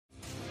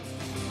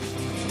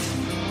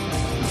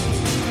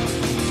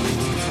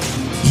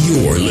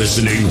You're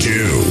listening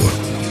to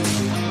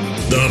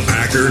the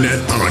Packernet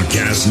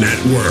Podcast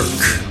Network.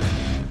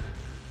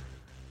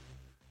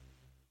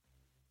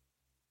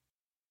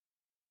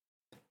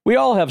 We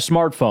all have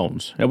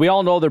smartphones, and we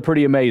all know they're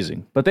pretty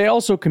amazing, but they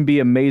also can be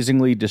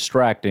amazingly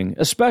distracting,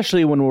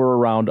 especially when we're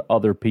around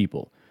other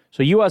people.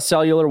 So US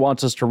Cellular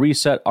wants us to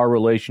reset our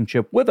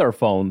relationship with our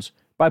phones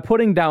by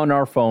putting down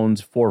our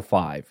phones for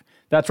 $5.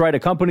 That's right, a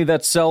company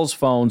that sells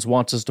phones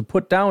wants us to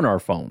put down our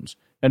phones.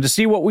 And to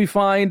see what we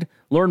find,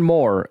 learn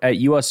more at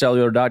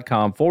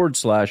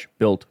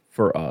uscellular.com/built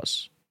for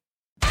us.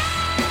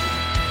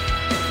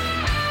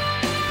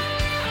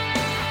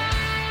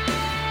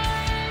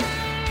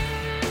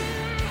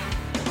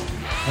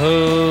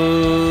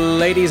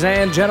 Ladies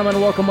and gentlemen,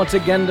 welcome once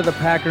again to the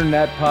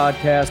Packernet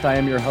Podcast. I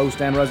am your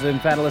host and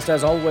resident fanalist,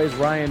 as always,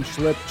 Ryan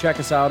Schlip. Check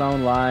us out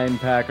online,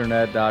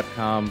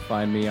 packernet.com.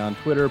 Find me on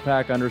Twitter,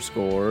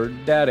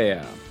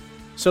 pack_daddy.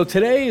 So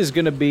today is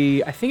going to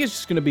be, I think it's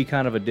just going to be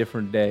kind of a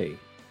different day.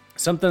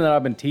 Something that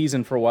I've been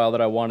teasing for a while that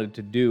I wanted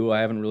to do,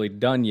 I haven't really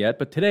done yet,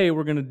 but today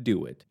we're going to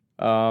do it.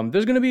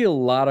 There's going to be a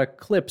lot of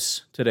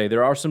clips today.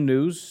 There are some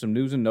news and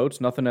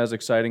notes, nothing as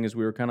exciting as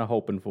we were kind of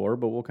hoping for,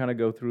 but we'll kind of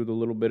go through the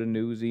little bit of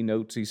newsy,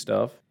 notesy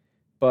stuff.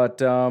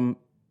 But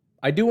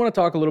I do want to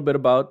talk a little bit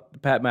about the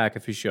Pat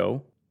McAfee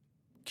show.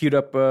 Queued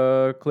up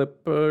a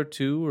clip or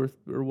two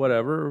or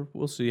whatever.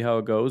 We'll see how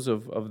it goes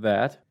of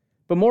that.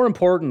 But more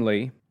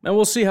importantly, and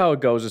we'll see how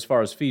it goes as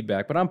far as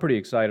feedback, but I'm pretty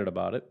excited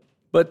about it.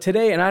 But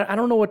today, and I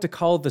don't know what to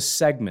call the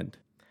segment.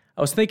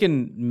 I was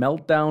thinking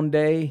Meltdown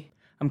Day.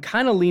 I'm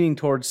kind of leaning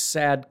towards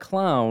Sad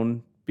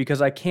Clown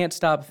because I can't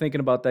stop thinking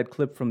about that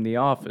clip from The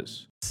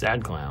Office.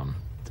 Sad Clown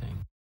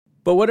thing.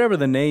 But whatever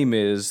the name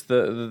is,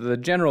 the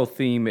general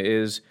theme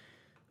is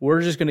we're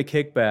just going to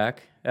kick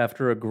back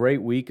after a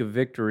great week of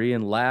victory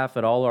and laugh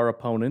at all our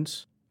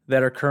opponents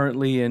that are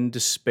currently in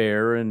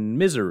despair and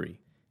misery.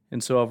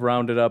 And so I've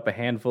rounded up a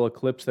handful of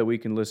clips that we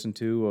can listen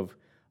to of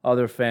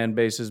other fan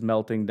bases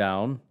melting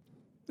down.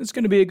 It's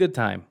going to be a good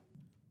time.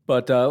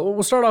 But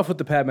we'll start off with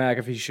the Pat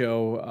McAfee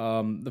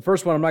show. The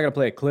first one, I'm not going to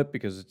play a clip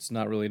because it's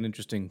not really an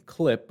interesting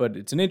clip, but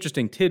it's an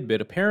interesting tidbit.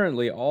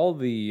 Apparently, all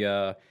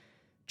the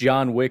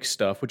John Wick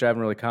stuff, which I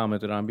haven't really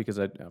commented on because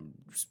I'm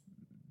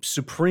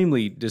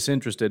supremely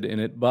disinterested in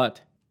it,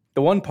 but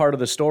the one part of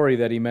the story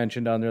that he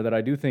mentioned on there that I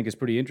do think is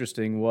pretty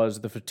interesting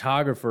was the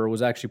photographer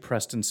was actually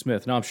Preston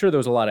Smith. Now, I'm sure there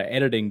was a lot of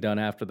editing done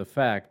after the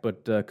fact,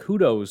 but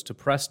kudos to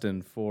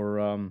Preston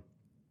for,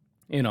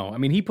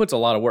 he puts a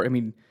lot of work. I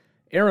mean,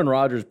 Aaron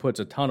Rodgers puts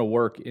a ton of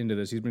work into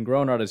this. He's been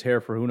growing out his hair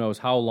for who knows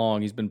how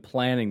long. He's been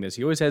planning this.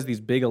 He always has these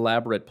big,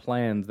 elaborate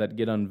plans that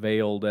get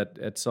unveiled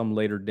at some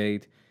later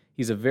date.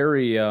 He's a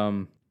very,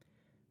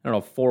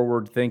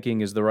 forward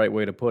thinking is the right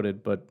way to put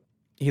it, but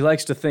he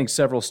likes to think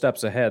several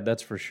steps ahead,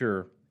 that's for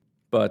sure.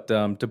 But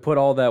to put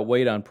all that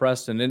weight on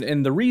Preston,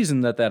 and the reason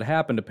that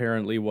happened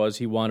apparently was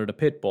he wanted a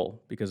pit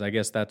bull, because I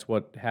guess that's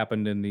what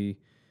happened in the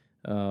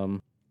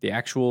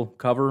actual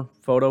cover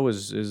photo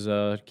is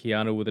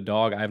Keanu with a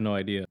dog. I have no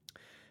idea.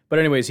 But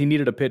anyways, he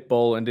needed a pit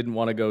bull and didn't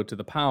want to go to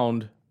the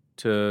pound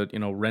to,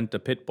 rent a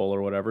pit bull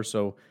or whatever.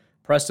 So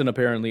Preston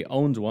apparently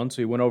owns one.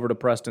 So he went over to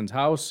Preston's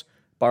house,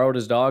 borrowed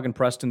his dog, and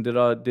Preston did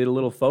a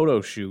little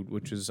photo shoot,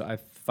 which I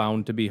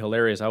found to be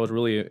hilarious. I was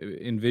really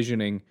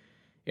envisioning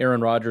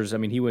Aaron Rodgers. I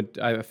mean,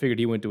 I figured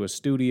he went to a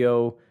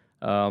studio,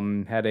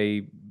 had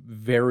a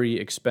very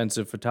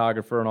expensive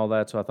photographer and all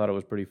that. So I thought it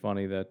was pretty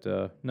funny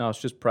that, no, it's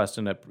just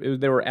Preston.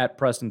 They were at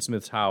Preston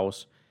Smith's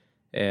house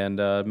and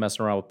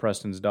messing around with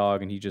Preston's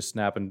dog, and he just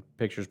snapping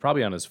pictures,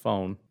 probably on his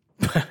phone.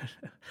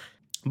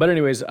 But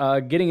anyways,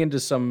 getting into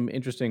some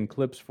interesting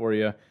clips for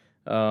you.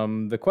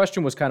 The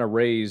question was kind of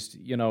raised,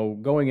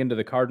 going into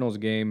the Cardinals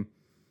game,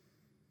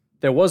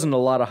 there wasn't a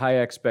lot of high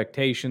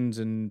expectations,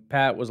 and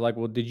Pat was like,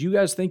 well, did you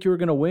guys think you were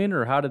going to win,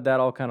 or how did that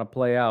all kind of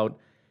play out?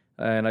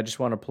 And I just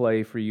want to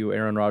play for you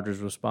Aaron Rodgers'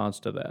 response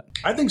to that.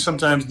 I think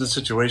sometimes in the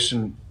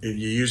situation, you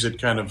use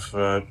it kind of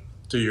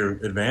to your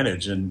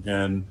advantage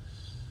and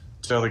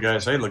tell the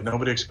guys, hey, look,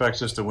 nobody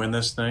expects us to win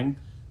this thing.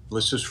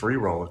 Let's just free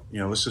roll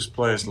it. Let's just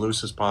play as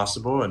loose as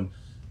possible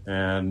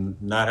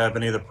and not have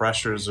any of the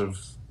pressures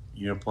of,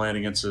 playing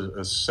against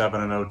a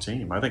 7-0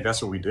 team. I think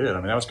that's what we did. I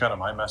mean, that was kind of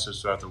my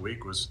message throughout the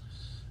week was,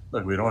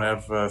 look, we don't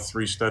have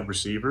 3 stud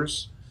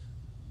receivers.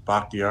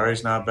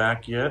 Bakhtiari's not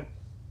back yet.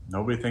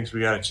 Nobody thinks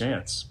we got a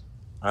chance.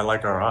 I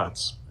like our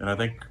odds. And I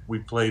think we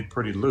played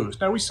pretty loose.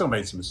 Now, we still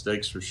made some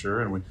mistakes for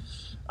sure, and we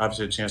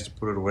obviously had a chance to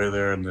put it away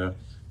there in the,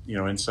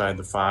 inside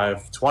the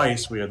 5.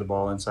 Twice we had the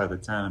ball inside the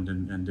 10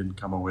 and didn't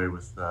come away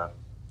with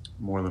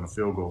more than a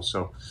field goal.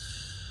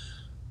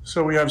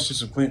 So we obviously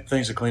some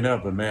things to clean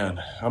up, but man,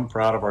 I'm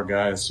proud of our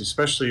guys,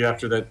 especially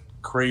after that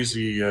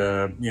crazy,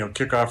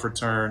 kickoff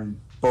return.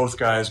 Both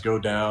guys go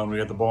down. We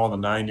had the ball on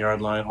the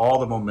 9-yard line, all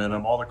the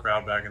momentum, all the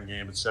crowd back in the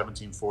game at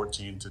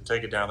 17-14 to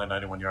take it down that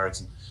 91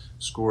 yards and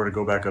score to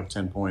go back up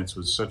 10 points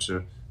was such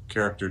a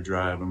character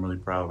drive. I'm really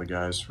proud of the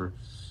guys for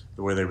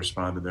the way they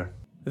responded there.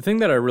 The thing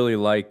that I really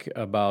like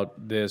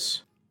about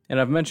this,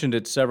 and I've mentioned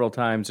it several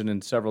times and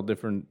in several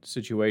different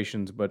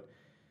situations, but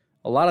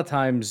a lot of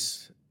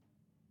times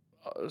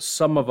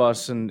some of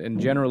us, and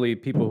generally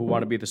people who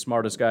want to be the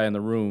smartest guy in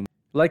the room,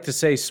 like to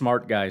say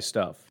smart guy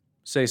stuff.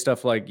 Say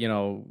stuff like,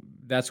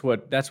 that's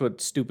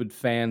what stupid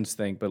fans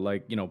think, but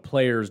like,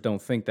 players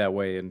don't think that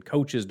way and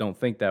coaches don't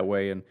think that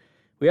way. And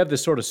we have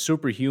this sort of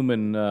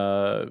superhuman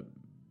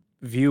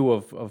view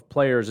of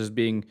players as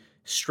being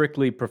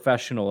strictly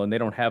professional, and they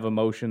don't have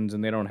emotions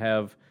and they don't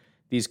have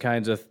these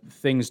kinds of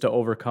things to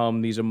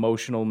overcome, these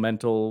emotional,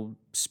 mental,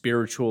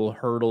 spiritual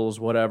hurdles,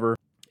 whatever.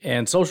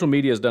 And social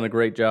media has done a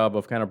great job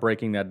of kind of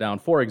breaking that down.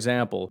 For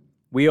example,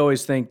 we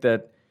always think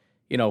that,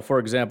 for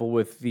example,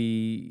 with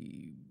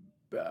the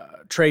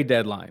trade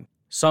deadline,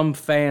 some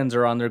fans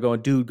are on there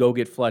going, dude, go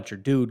get Fletcher.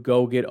 Dude,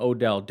 go get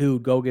Odell.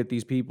 Dude, go get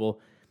these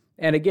people.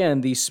 And again,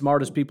 the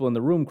smartest people in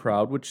the room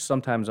crowd, which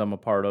sometimes I'm a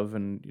part of,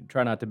 and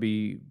try not to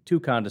be too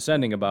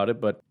condescending about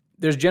it, but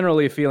there's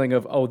generally a feeling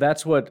of, oh,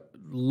 that's what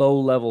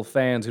low-level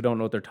fans who don't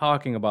know what they're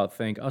talking about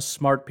think. Us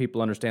smart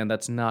people understand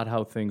that's not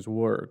how things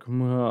work.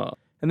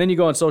 And then you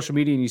go on social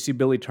media and you see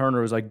Billy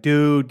Turner who's like,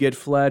 dude, get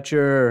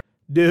Fletcher.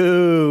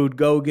 Dude,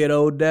 go get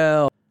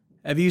Odell.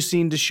 Have you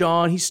seen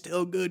Deshaun? He's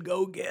still good.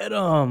 Go get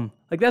him.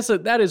 Like,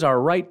 that is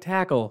our right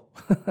tackle.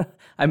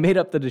 I made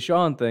up the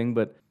Deshaun thing,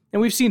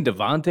 and we've seen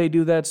Devontae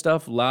do that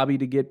stuff, lobby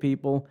to get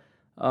people.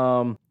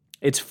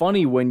 It's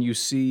funny when you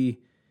see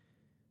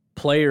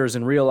players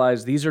and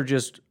realize these are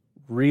just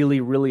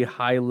really, really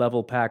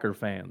high-level Packer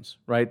fans,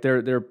 right?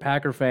 They're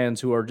Packer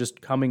fans who are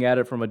just coming at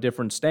it from a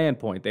different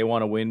standpoint. They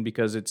want to win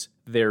because it's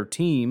their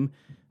team,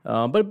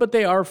 but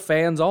they are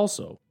fans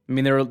also. I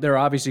mean, they're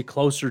obviously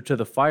closer to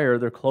the fire.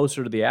 They're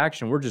closer to the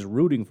action. We're just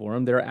rooting for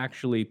them. They're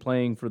actually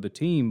playing for the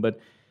team, but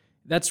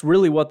that's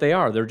really what they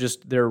are.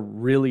 They're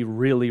really,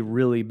 really,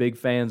 really big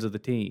fans of the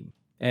team.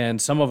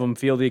 And some of them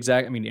feel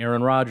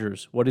Aaron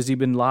Rodgers, what has he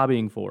been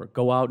lobbying for?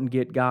 Go out and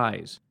get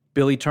guys.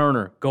 Billy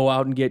Turner, go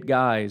out and get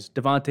guys.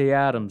 Devontae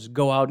Adams,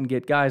 go out and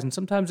get guys. And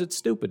sometimes it's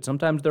stupid.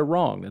 Sometimes they're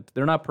wrong.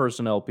 They're not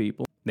personnel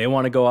people. They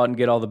want to go out and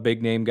get all the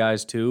big-name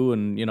guys too.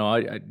 And,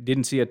 I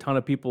didn't see a ton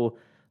of people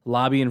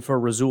lobbying for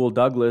Rasul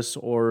Douglas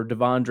or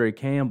Devondre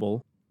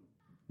Campbell.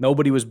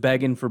 Nobody was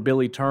begging for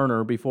Billy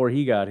Turner before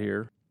he got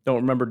here. Don't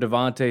remember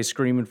Devontae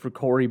screaming for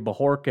Corey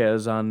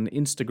Bojorquez on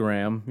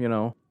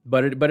Instagram,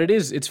 But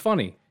it's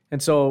funny.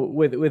 And so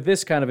with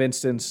this kind of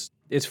instance,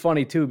 it's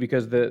funny too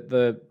because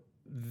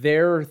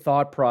their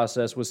thought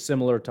process was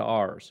similar to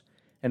ours.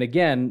 And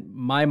again,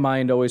 my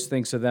mind always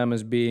thinks of them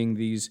as being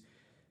these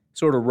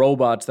sort of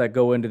robots that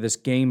go into this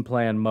game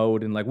plan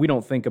mode and like we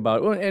don't think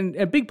about it. And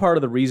a big part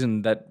of the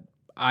reason that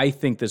I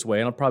think this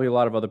way, and probably a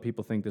lot of other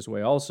people think this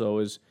way also,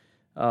 is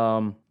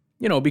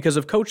because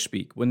of coach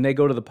speak. When they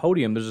go to the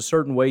podium, there's a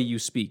certain way you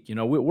speak.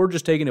 We're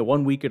just taking it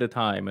 1 week at a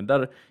time, and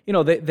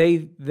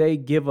they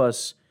give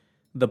us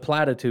the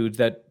platitudes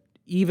that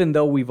even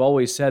though we've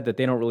always said that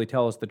they don't really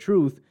tell us the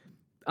truth,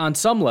 on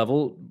some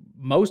level,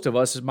 most of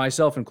us,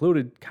 myself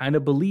included, kind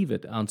of believe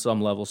it on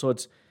some level. So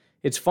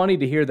it's funny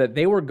to hear that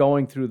they were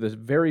going through this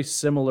very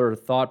similar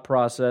thought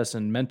process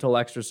and mental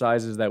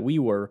exercises that we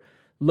were,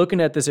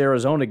 looking at this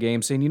Arizona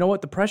game saying, you know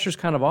what, the pressure's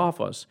kind of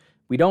off us.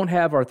 We don't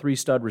have our 3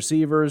 stud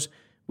receivers.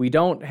 We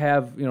don't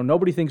have,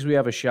 nobody thinks we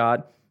have a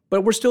shot,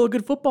 but we're still a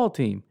good football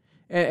team.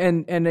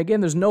 And again,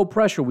 there's no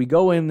pressure. We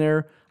go in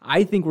there.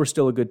 I think we're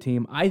still a good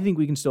team. I think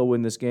we can still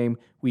win this game.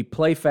 We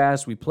play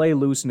fast. We play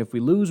loose. And if we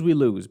lose, we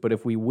lose. But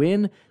if we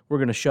win, we're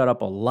going to shut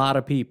up a lot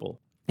of people.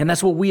 And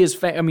that's what we as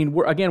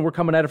we're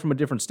coming at it from a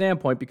different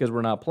standpoint because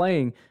we're not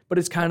playing, but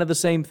it's kind of the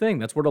same thing.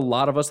 That's what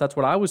that's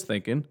what I was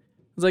thinking.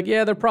 It's like,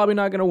 yeah, they're probably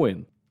not going to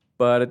win,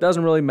 but it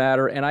doesn't really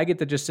matter. And I get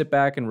to just sit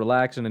back and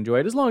relax and enjoy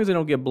it as long as they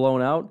don't get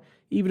blown out.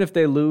 Even if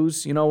they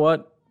lose, you know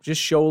what?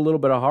 Just show a little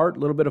bit of heart, a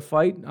little bit of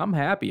fight. I'm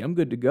happy. I'm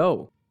good to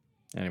go.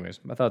 Anyways,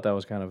 I thought that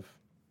was kind of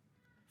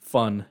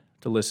fun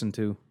to listen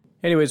to.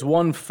 Anyways,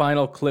 one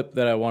final clip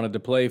that I wanted to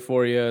play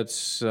for you. I'm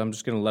just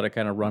going to let it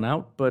kind of run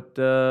out, but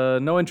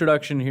no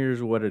introduction.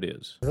 Here's what it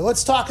is.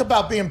 Let's talk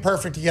about being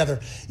perfect together.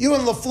 You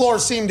and LaFleur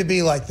seem to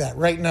be like that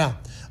right now.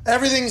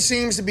 Everything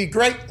seems to be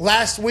great.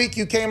 Last week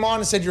you came on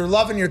and said you're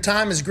loving your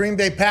time as Green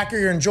Bay Packer.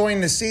 You're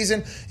enjoying this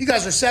season. You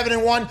guys are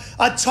 7-1,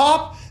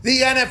 atop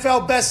the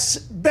NFL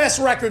best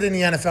record in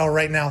the NFL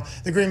right now.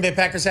 The Green Bay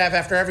Packers have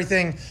after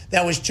everything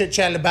that was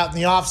chit-chatted about in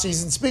the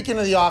offseason. Speaking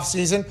of the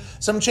offseason,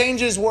 some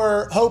changes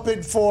were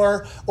hoped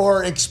for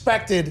or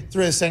expected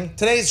through this thing.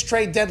 Today's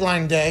trade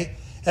deadline day.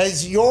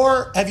 Have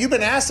you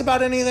been asked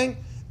about anything?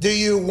 Do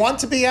you want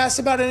to be asked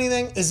about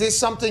anything? Is this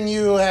something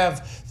you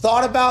have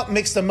thought about,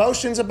 mixed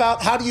emotions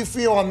about? How do you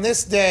feel on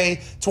this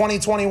day,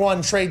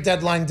 2021 trade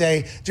deadline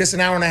day, just an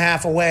hour and a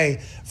half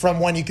away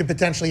from when you could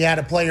potentially add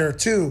a player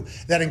to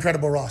that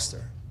incredible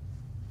roster?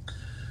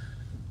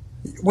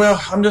 Well,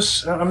 I'm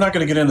not going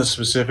to get into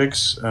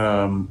specifics,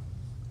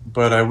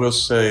 but I will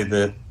say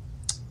that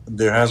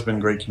there has been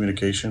great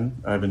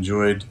communication. I've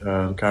enjoyed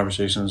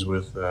conversations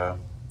with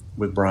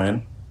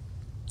Brian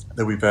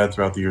that we've had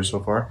throughout the year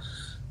so far.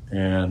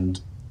 And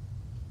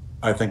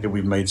I think that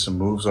we've made some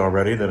moves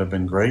already that have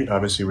been great.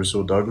 Obviously,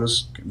 Rasul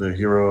Douglas, the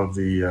hero of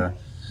the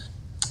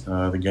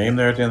game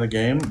there at the end of the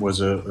game,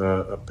 was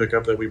a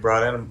pickup that we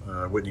brought in.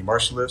 Whitney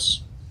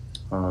Mercilus,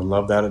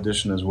 Love that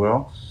addition as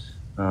well.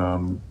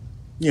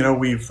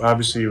 We've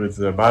obviously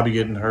with Bobby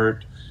getting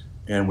hurt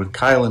and with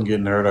Kylan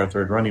getting hurt, our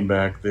third running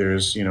back,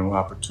 there's,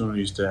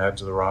 opportunities to add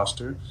to the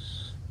roster.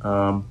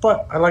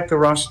 But I like the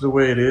roster the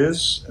way it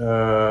is,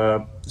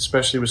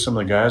 especially with some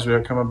of the guys we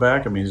have coming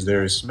back. I mean,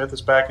 Darius Smith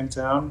is back in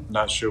town.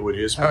 Not sure what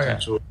his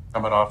potential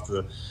coming off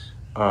the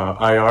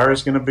IR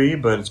is going to be,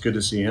 but it's good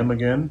to see him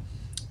again.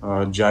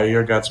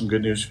 Jair got some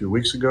good news a few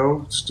weeks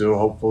ago. Still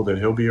hopeful that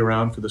he'll be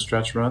around for the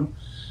stretch run.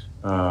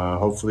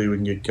 Hopefully we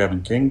can get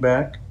Kevin King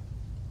back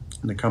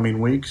in the coming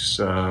weeks.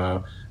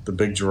 The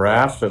big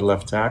giraffe at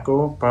left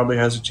tackle probably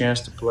has a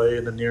chance to play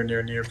in the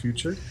near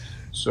future.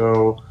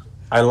 So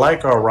I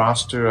like our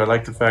roster. I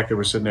like the fact that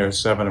we're sitting there at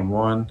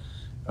 7-1.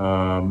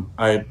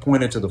 I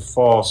pointed to the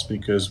false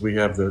because we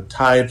have the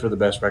tied for the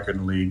best record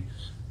in the league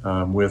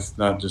with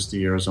not just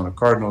the Arizona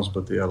Cardinals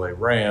but the LA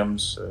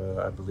Rams.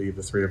 I believe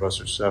the three of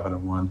us are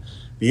 7-1.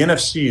 The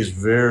NFC is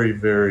very,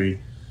 very.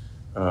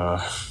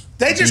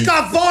 They just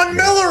got Von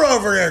Miller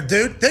over there,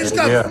 dude. They just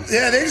got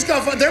they just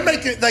got. They're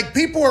making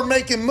people are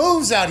making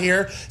moves out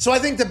here. So I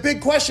think the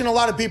big question a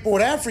lot of people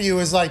would have for you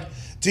is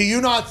do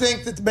you not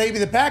think that maybe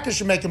the Packers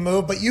should make a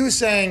move? But you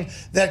saying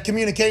that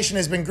communication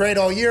has been great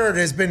all year, it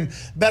has been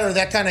better.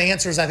 That kind of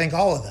answers, I think,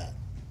 all of that.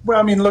 Well,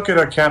 I mean, look at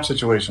our cap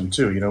situation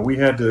too. We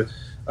had to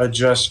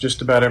adjust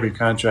just about every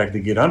contract to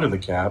get under the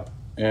cap,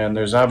 and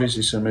there's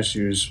obviously some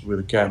issues with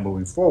the cap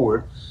moving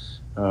forward.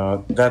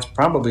 That's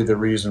probably the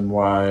reason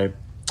why.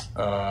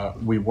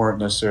 We weren't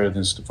necessarily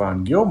in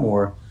Stephon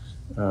Gilmore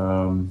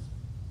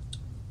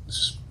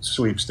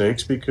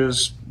sweepstakes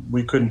because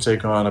we couldn't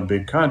take on a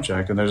big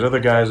contract. And there's other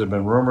guys that have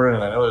been rumored,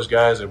 and I know there's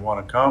guys that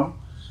want to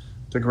come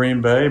to Green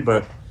Bay,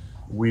 but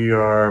we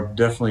are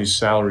definitely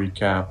salary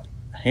cap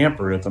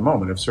hampered at the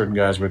moment. If certain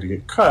guys were to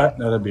get cut,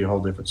 that'd be a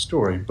whole different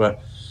story.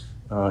 But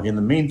in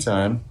the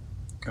meantime,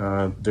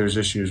 there's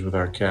issues with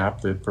our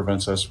cap that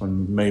prevents us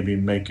from maybe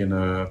making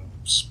a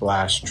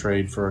splash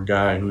trade for a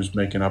guy who's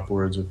making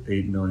upwards of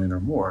 $8 million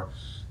or more,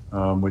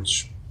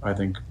 which I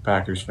think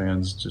Packers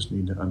fans just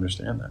need to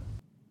understand that.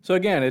 So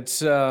again,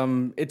 it's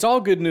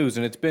all good news,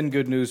 and it's been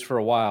good news for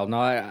a while. Now,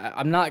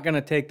 I'm not going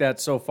to take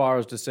that so far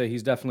as to say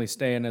he's definitely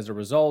staying as a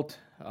result.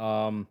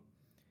 There's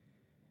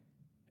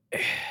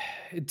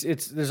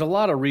a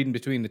lot of reading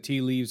between the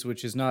tea leaves,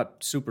 which is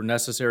not super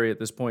necessary at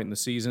this point in the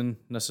season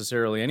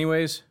necessarily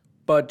anyways.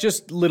 But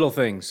just little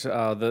things,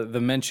 the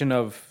mention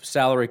of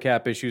salary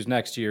cap issues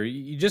next year,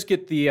 you just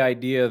get the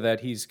idea that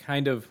he's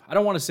kind of, I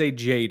don't want to say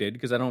jaded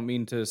because I don't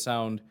mean to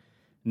sound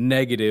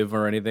negative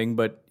or anything,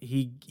 but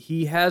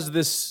he has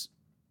this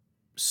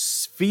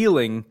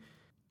feeling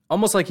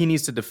almost like he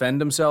needs to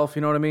defend himself,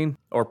 you know what I mean?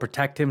 Or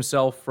protect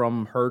himself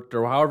from hurt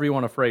or however you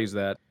want to phrase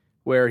that,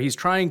 where he's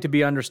trying to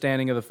be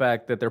understanding of the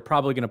fact that they're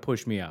probably going to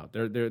push me out.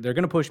 They're going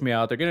to push me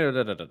out. They're going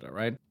to,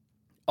 right?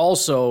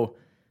 Also,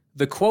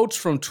 the quotes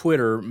from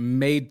Twitter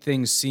made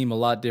things seem a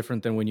lot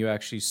different than when you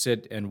actually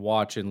sit and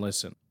watch and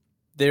listen.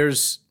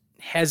 There's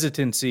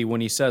hesitancy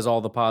when he says all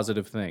the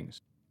positive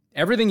things.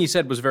 Everything he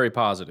said was very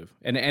positive,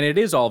 and it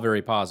is all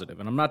very positive.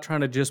 And I'm not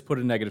trying to just put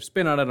a negative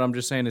spin on it. I'm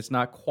just saying it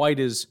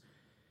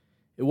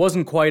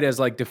wasn't quite as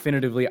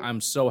definitively,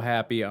 I'm so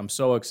happy, I'm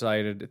so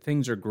excited,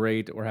 things are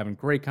great, we're having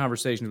great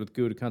conversations with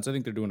Gutekunst. I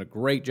think they're doing a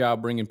great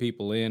job bringing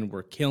people in,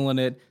 we're killing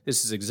it,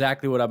 this is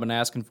exactly what I've been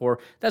asking for.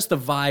 That's the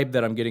vibe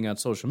that I'm getting on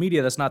social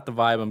media, that's not the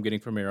vibe I'm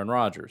getting from Aaron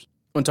Rodgers.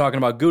 When talking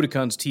about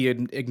Gutekunst, he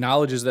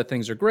acknowledges that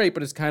things are great,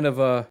 but it's kind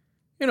of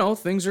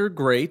things are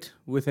great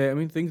with him. I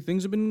mean,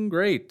 things have been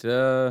great,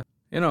 had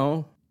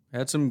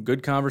some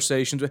good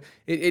conversations.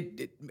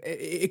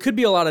 It could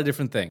be a lot of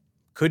different things.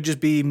 Could just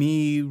be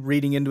me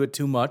reading into it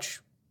too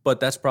much, but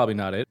that's probably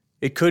not it.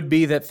 It could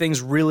be that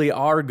things really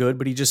are good,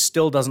 but he just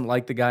still doesn't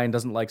like the guy and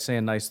doesn't like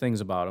saying nice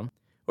things about him.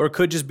 Or it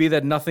could just be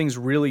that nothing's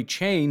really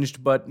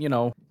changed, but,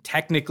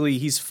 technically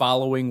he's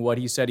following what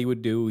he said he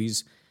would do.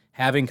 He's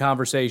having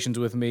conversations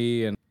with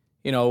me, and,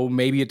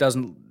 maybe it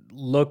doesn't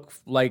look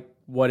like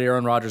what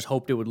Aaron Rodgers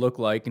hoped it would look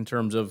like in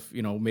terms of,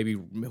 maybe,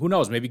 who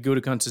knows, maybe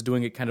Gutekunst is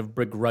doing it kind of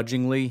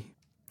begrudgingly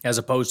as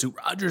opposed to,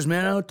 Rodgers,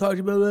 man, I'll talk to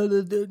you about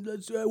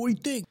that. What do you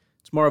think?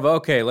 It's more of,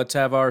 okay, let's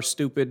have our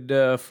stupid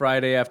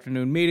Friday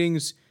afternoon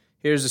meetings.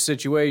 Here's the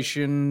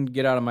situation.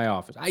 Get out of my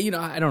office. I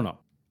don't know.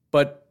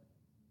 But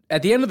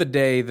at the end of the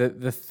day,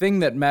 the thing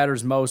that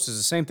matters most is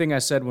the same thing I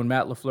said when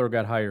Matt LaFleur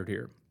got hired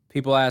here.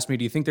 People ask me,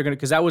 do you think they're going to,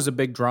 because that was a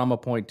big drama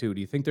point too.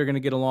 Do you think they're going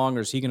to get along,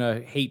 or is he going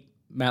to hate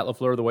Matt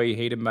LaFleur the way he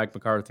hated Mike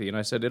McCarthy? And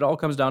I said, it all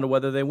comes down to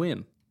whether they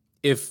win.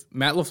 If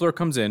Matt LaFleur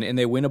comes in and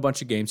they win a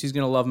bunch of games, he's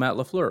going to love Matt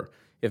LaFleur.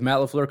 If Matt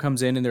LaFleur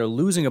comes in and they're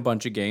losing a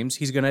bunch of games,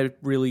 he's going to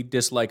really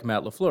dislike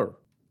Matt LaFleur.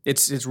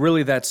 It's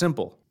really that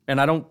simple. And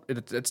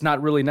it's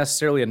not really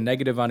necessarily a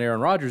negative on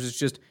Aaron Rodgers. It's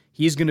just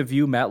he's going to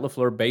view Matt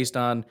LaFleur based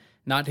on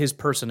not his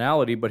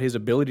personality, but his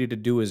ability to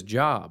do his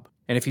job.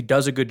 And if he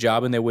does a good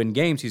job and they win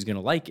games, he's going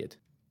to like it.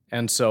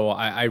 And so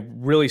I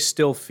really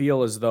still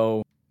feel as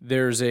though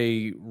there's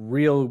a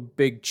real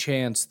big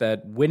chance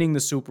that winning the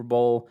Super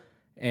Bowl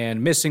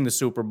and missing the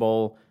Super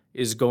Bowl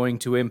is going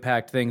to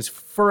impact things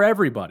for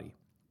everybody.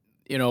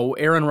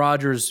 Aaron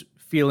Rodgers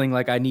feeling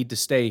like I need to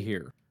stay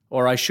here,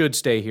 or I should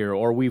stay here,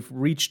 or we've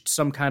reached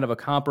some kind of a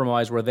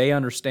compromise where they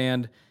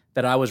understand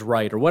that I was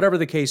right, or whatever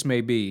the case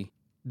may be,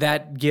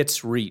 that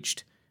gets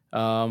reached.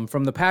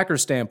 From the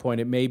Packers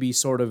standpoint, it may be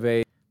sort of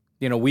a,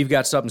 we've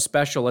got something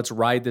special, let's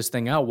ride this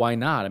thing out. Why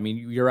not? I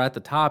mean, you're at the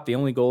top. The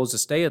only goal is to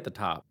stay at the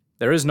top.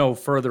 There is no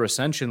further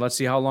ascension. Let's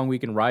see how long we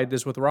can ride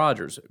this with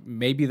Rodgers.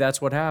 Maybe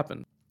that's what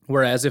happened.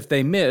 Whereas if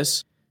they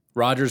miss,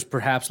 Rodgers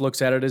perhaps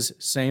looks at it as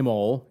same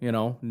old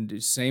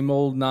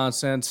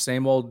nonsense,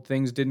 same old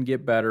things didn't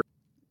get better.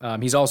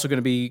 He's also going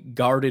to be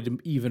guarded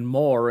even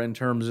more in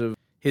terms of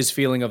his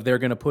feeling of they're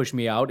going to push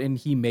me out, and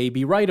he may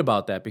be right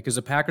about that because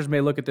the Packers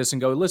may look at this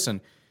and go,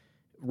 listen,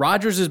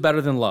 Rodgers is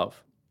better than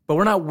Love, but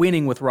we're not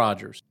winning with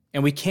Rodgers,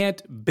 and we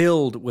can't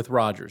build with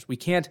Rodgers. We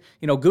can't,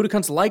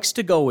 Gutekunst likes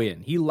to go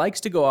in. He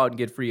likes to go out and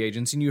get free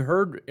agents, and you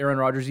heard Aaron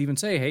Rodgers even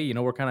say, hey,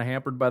 we're kind of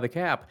hampered by the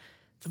cap.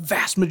 The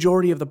vast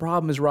majority of the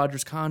problem is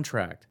Rodgers'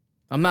 contract.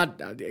 I'm not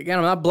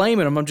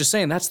blaming him. I'm just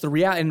saying that's the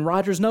reality, and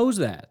Rodgers knows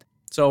that.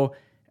 So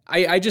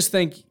I just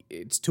think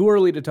it's too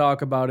early to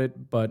talk about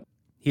it, but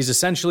he's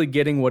essentially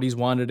getting what he's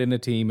wanted in a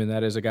team, and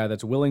that is a guy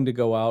that's willing to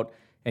go out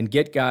and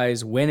get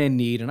guys when in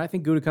need, and I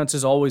think Gutekunst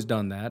has always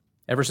done that.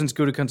 Ever since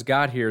Gutekunst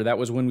got here, that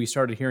was when we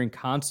started hearing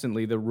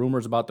constantly the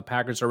rumors about the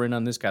Packers are in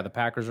on this guy, the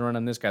Packers are in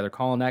on this guy, they're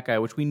calling that guy,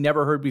 which we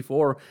never heard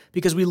before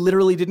because we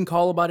literally didn't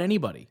call about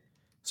anybody.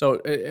 So,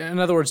 in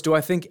other words, do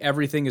I think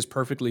everything is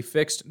perfectly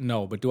fixed?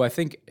 No. But do I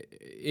think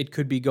it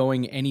could be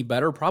going any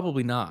better?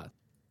 Probably not.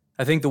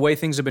 I think the way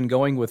things have been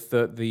going with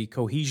the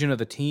cohesion of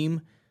the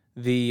team,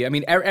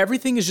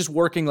 everything is just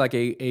working like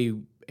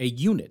a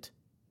unit,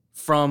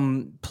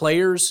 from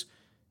players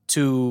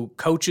to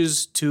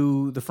coaches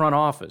to the front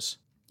office.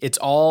 It's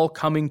all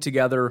coming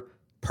together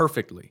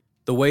perfectly.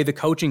 The way the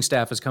coaching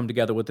staff has come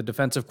together with the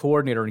defensive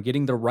coordinator and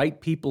getting the right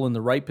people in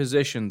the right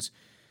positions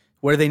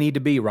where they need to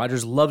be.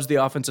 Rodgers loves the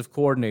offensive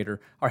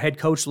coordinator. Our head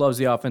coach loves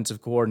the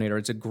offensive coordinator.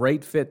 It's a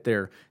great fit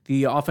there.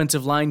 The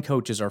offensive line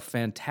coaches are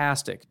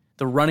fantastic.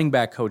 The running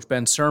back coach,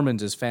 Ben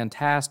Sermons, is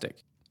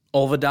fantastic.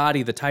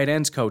 Olvidati, the tight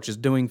ends coach, is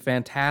doing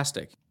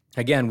fantastic.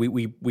 Again,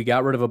 we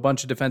got rid of a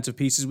bunch of defensive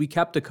pieces. We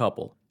kept a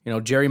couple.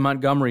 Jerry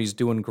Montgomery's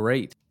doing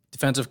great.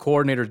 Defensive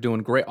coordinator's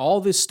doing great.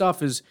 All this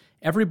stuff is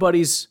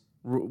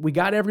we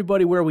got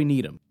everybody where we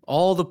need them.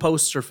 All the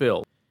posts are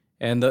filled.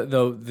 And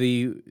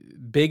the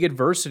big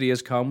adversity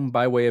has come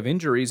by way of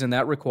injuries, and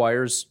that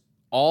requires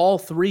all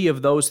three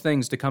of those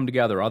things to come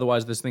together.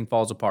 Otherwise, this thing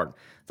falls apart.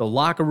 The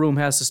locker room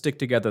has to stick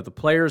together. The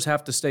players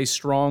have to stay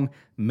strong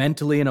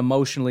mentally and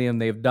emotionally,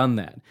 and they've done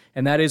that.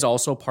 And that is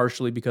also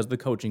partially because of the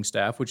coaching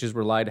staff, which has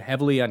relied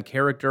heavily on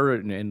character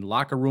and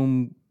locker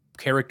room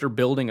character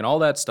building and all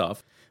that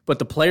stuff. But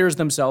the players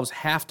themselves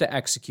have to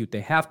execute.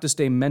 They have to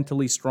stay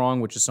mentally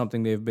strong, which is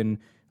something they've been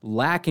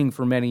lacking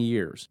for many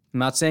years. I'm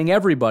not saying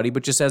everybody,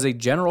 but just as a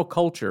general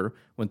culture,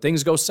 when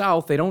things go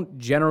south, they don't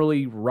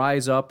generally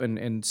rise up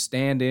and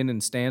stand in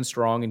and stand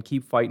strong and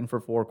keep fighting for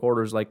four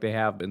quarters like they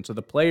have been. So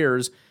the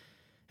players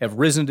have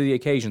risen to the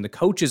occasion. The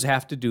coaches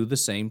have to do the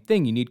same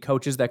thing. You need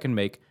coaches that can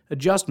make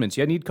adjustments.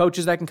 You need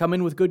coaches that can come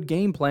in with good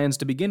game plans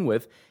to begin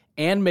with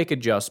and make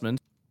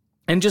adjustments.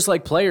 And just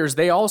like players,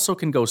 they also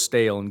can go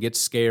stale and get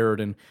scared,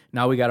 and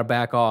now we got to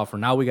back off, or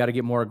now we got to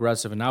get more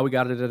aggressive, and now we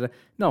got to...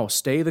 No,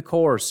 stay the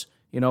course.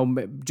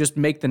 Just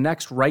make the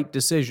next right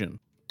decision.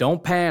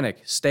 Don't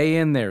panic. Stay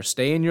in there.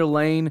 Stay in your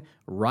lane.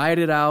 Ride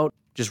it out.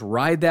 Just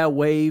ride that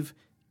wave.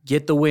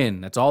 Get the win.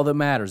 That's all that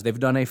matters. They've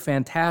done a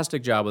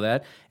fantastic job of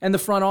that. And the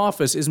front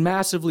office is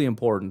massively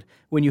important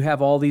when you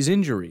have all these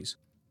injuries,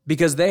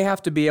 because they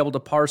have to be able to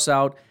parse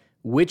out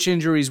which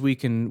injuries we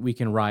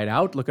can ride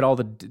out. Look at all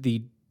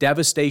the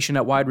devastation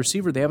at wide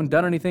receiver. They haven't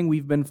done anything.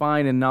 We've been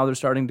fine, and now they're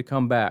starting to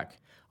come back.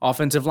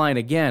 Offensive line,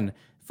 again,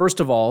 first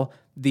of all,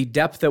 the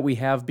depth that we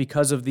have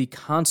because of the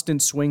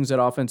constant swings at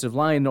offensive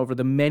line over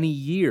the many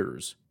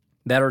years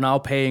that are now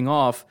paying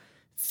off.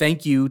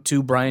 Thank you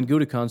to Brian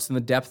Gutekunst and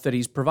the depth that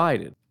he's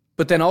provided.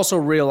 But then also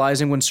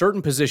realizing when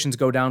certain positions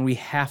go down, we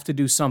have to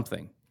do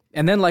something.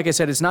 And then, like I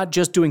said, it's not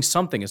just doing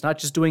something. It's not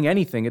just doing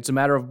anything. It's a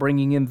matter of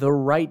bringing in the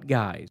right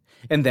guys.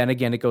 And then,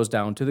 again, it goes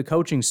down to the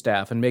coaching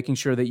staff and making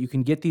sure that you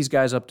can get these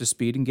guys up to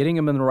speed and getting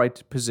them in the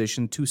right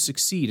position to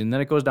succeed. And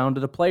then it goes down to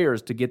the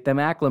players to get them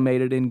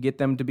acclimated and get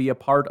them to be a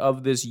part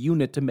of this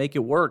unit to make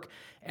it work.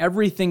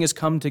 Everything has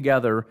come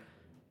together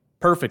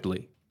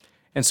perfectly.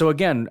 And so,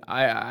 again,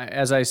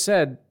 as I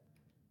said,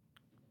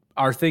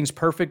 are things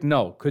perfect?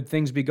 No. Could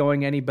things be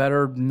going any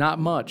better? Not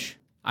much.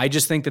 I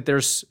just think that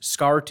there's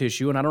scar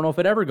tissue, and I don't know if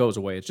it ever goes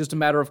away. It's just a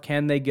matter of,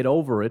 can they get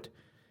over it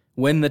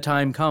when the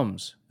time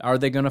comes? Are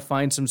they going to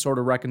find some sort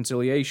of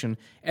reconciliation?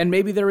 And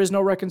maybe there is no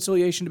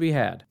reconciliation to be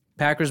had.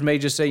 Packers may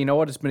just say, you know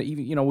what, it's been,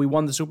 we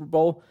won the Super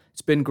Bowl.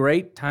 It's been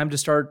great. Time to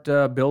start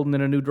building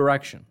in a new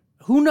direction.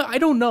 Who know? I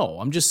don't know.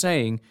 I'm just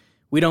saying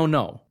we don't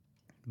know.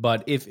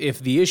 But if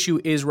the issue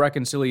is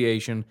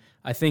reconciliation,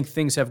 I think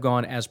things have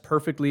gone as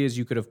perfectly as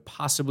you could have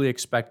possibly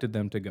expected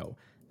them to go.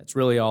 That's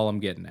really all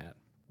I'm getting at.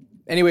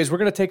 Anyways, we're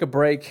going to take a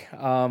break.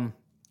 I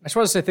just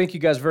want to say thank you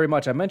guys very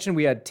much. I mentioned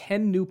we had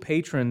 10 new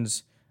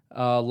patrons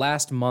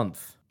last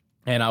month.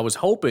 And I was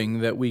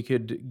hoping that we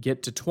could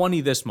get to 20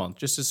 this month,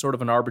 just as sort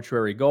of an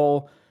arbitrary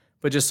goal,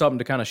 but just something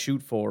to kind of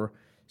shoot for.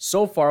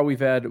 So far,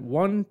 we've had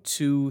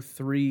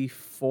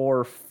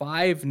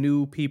 5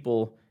 new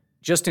people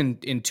just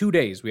in 2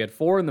 days. We had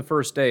 4 in the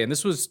first day, and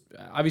this was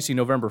obviously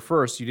November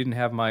 1st. You didn't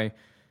have my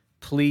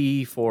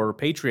plea for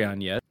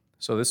Patreon yet,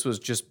 so this was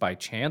just by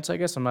chance, I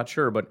guess. I'm not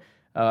sure, but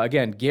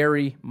again,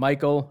 Gary,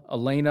 Michael,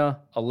 Elena,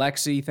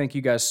 Alexi, thank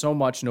you guys so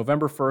much.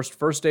 November 1st,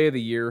 first day of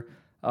the year.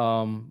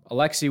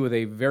 Alexi with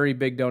a very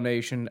big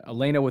donation,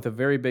 Elena with a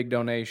very big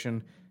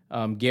donation.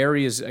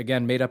 Gary is,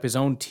 again, made up his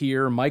own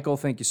tier. Michael,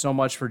 thank you so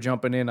much for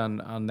jumping in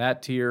on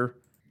that tier.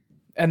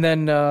 And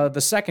then the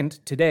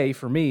second, today,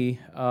 for me,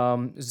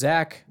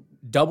 Zach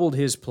doubled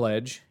his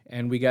pledge,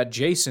 and we got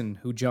Jason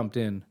who jumped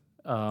in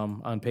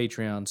on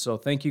Patreon. So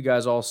thank you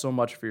guys all so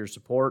much for your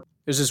support.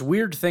 There's this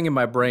weird thing in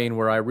my brain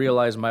where I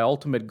realize my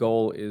ultimate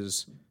goal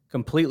is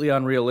completely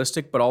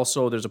unrealistic, but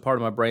also there's a part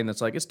of my brain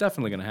that's like, it's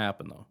definitely going to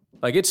happen, though.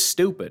 Like, it's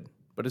stupid,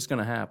 but it's going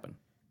to happen.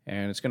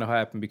 And it's going to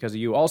happen because of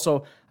you.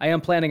 Also, I am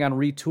planning on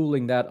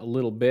retooling that a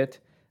little bit.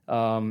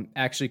 I've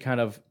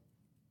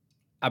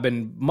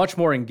been much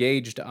more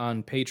engaged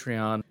on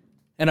Patreon,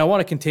 and I want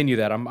to continue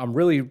that. I'm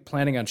really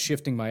planning on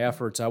shifting my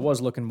efforts. I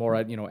was looking more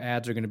at,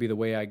 ads are going to be the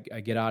way I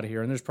get out of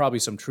here, and there's probably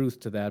some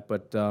truth to that,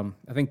 but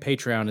I think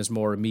Patreon is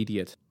more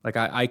immediate. Like,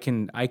 I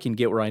can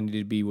get where I need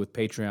to be with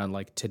Patreon,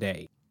 like,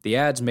 today. The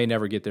ads may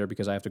never get there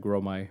because I have to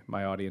grow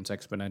my audience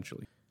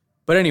exponentially.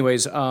 But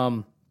anyways,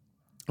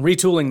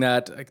 retooling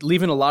that,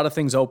 leaving a lot of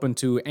things open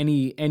to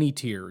any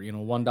tier,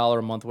 $1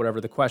 a month,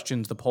 whatever. The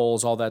questions, the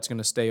polls, all that's going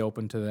to stay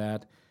open to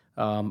that.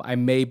 I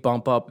may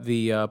bump up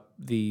the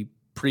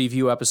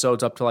preview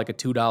episodes up to like a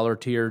 $2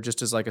 tier,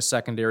 just as like a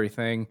secondary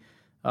thing.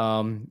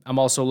 I'm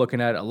also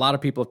looking at, a lot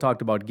of people have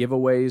talked about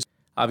giveaways.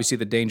 Obviously,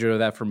 the danger of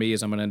that for me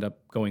is I'm going to end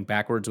up going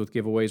backwards with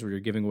giveaways where you're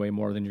giving away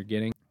more than you're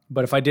getting.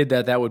 But if I did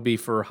that, that would be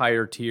for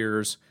higher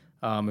tiers.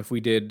 If we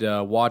did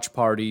watch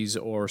parties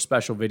or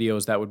special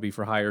videos, that would be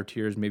for higher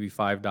tiers, maybe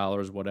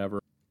 $5,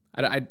 whatever.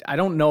 I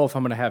don't know if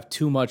I'm going to have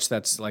too much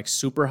that's like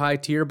super high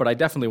tier, but I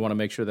definitely want to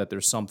make sure that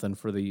there's something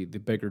for the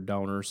bigger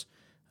donors,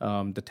 the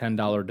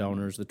 $10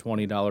 donors, the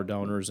 $20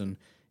 donors, and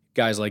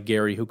guys like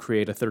Gary who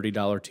create a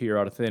 $30 tier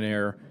out of thin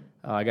air.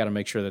 I got to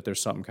make sure that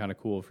there's something kind of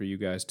cool for you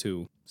guys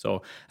too.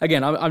 So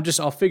again,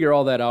 I'll figure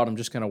all that out. I'm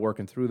just kind of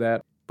working through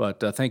that.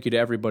 But thank you to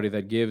everybody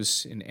that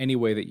gives in any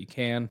way that you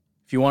can.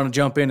 If you want to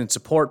jump in and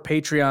support,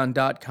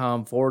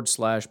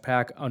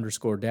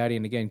 patreon.com/pack_daddy.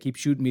 And again, keep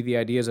shooting me the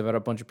ideas. I've had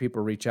a bunch of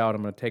people reach out.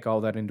 I'm going to take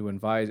all that into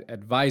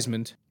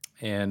advisement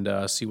and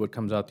see what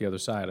comes out the other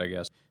side, I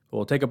guess. But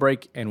we'll take a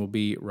break, and we'll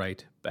be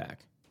right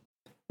back.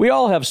 We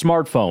all have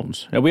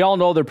smartphones, and we all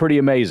know they're pretty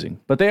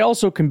amazing. But they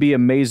also can be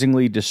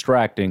amazingly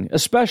distracting,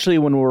 especially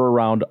when we're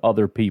around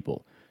other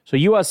people. So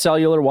US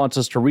Cellular wants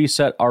us to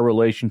reset our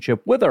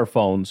relationship with our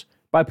phones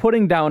by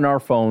putting down our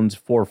phones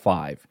for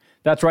 $5.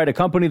 That's right, a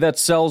company that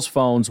sells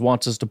phones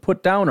wants us to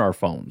put down our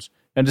phones.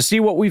 And to see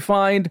what we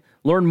find,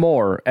 learn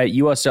more at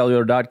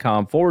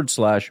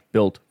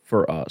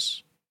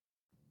uscellular.com/built-for-us.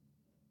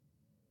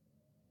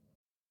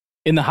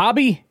 In the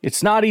hobby,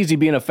 it's not easy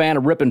being a fan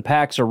of ripping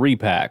packs or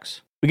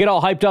repacks. We get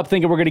all hyped up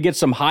thinking we're going to get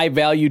some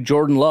high-value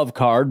Jordan Love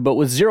card, but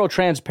with zero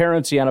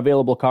transparency on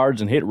available cards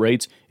and hit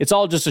rates, it's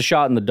all just a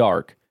shot in the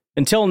dark.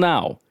 Until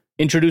now.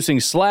 Introducing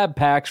slab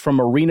packs from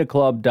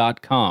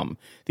arenaclub.com,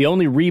 the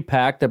only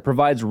repack that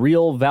provides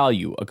real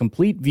value, a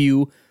complete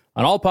view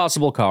on all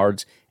possible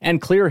cards, and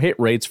clear hit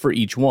rates for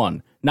each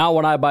one. Now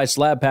when I buy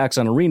slab packs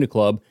on Arena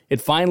Club, it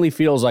finally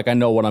feels like I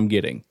know what I'm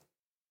getting.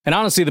 And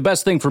honestly, the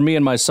best thing for me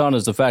and my son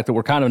is the fact that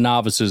we're kind of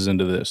novices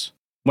into this.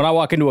 When I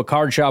walk into a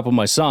card shop with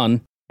my son,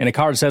 and a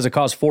card says it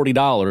costs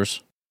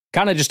 $40,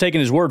 kind of just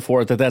taking his word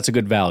for it that that's a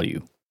good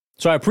value.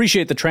 So I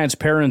appreciate the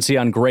transparency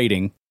on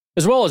grading,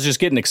 as well as just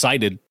getting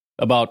excited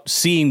about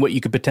seeing what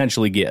you could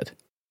potentially get.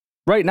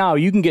 Right now,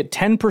 you can get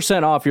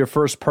 10% off your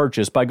first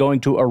purchase by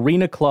going to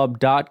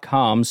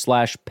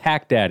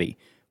arenaclub.com/packdaddy.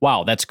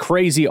 Wow, that's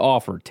crazy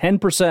offer.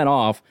 10%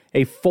 off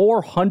a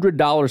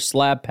 $400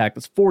 slab pack.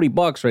 That's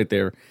 $40 right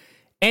there.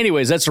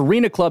 Anyways, that's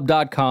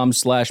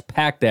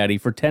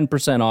arenaclub.com/packdaddy for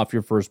 10% off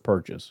your first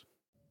purchase.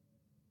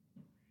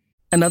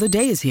 Another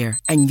day is here,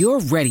 and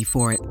you're ready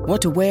for it.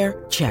 What to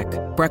wear? Check.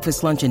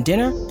 Breakfast, lunch, and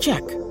dinner?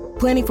 Check.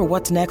 Planning for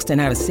what's next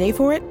and how to save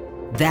for it?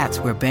 That's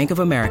where Bank of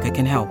America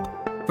can help.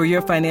 For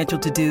your financial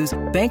to-dos,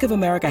 Bank of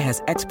America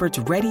has experts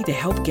ready to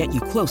help get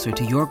you closer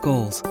to your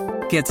goals.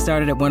 Get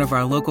started at one of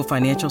our local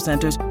financial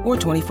centers or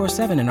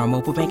 24/7 in our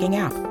mobile banking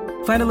app.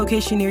 Find a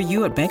location near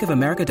you at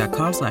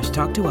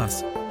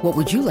bankofamerica.com/talktous. What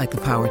would you like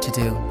the power to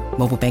do?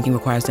 Mobile banking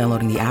requires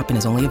downloading the app and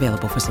is only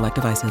available for select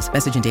devices.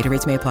 Message and data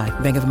rates may apply.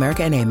 Bank of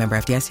America NA, member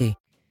FDIC.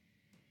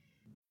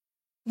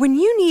 When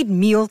you need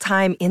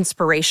mealtime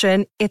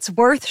inspiration, it's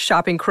worth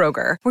shopping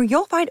Kroger, where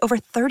you'll find over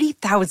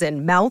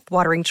 30,000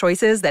 mouth-watering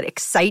choices that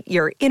excite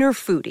your inner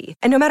foodie.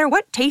 And no matter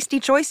what tasty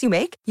choice you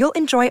make, you'll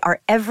enjoy our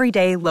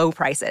everyday low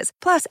prices,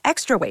 plus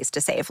extra ways to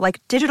save,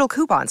 like digital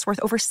coupons worth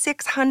over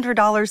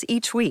 $600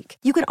 each week.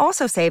 You can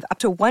also save up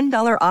to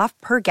 $1 off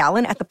per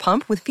gallon at the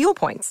pump with fuel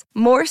points.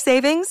 More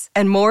savings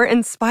and more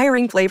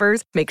inspiring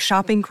flavors make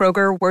shopping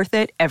Kroger worth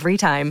it every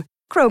time.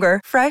 Kroger,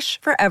 fresh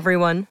for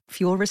everyone.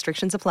 Fuel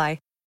restrictions apply.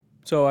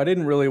 So I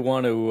didn't really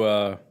want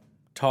to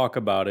talk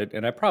about it,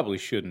 and I probably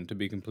shouldn't, to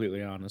be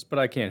completely honest, but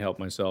I can't help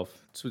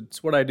myself.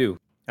 It's what I do.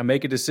 I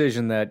make a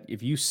decision that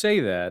if you say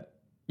that,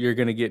 you're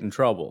going to get in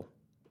trouble.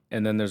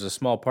 And then there's a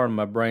small part of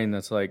my brain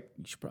that's like,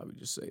 you should probably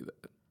just say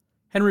that.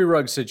 Henry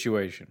Ruggs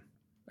situation.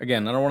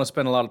 Again, I don't want to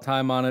spend a lot of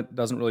time on it. It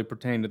doesn't really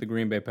pertain to the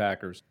Green Bay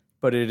Packers.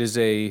 But it is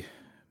a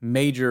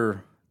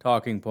major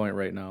talking point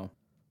right now.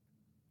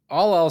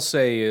 All I'll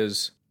say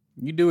is,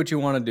 you do what you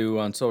want to do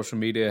on social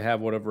media, have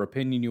whatever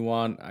opinion you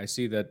want. I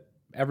see that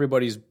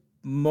everybody's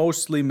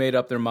mostly made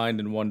up their mind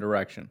in one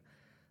direction.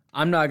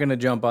 I'm not going to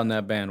jump on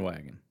that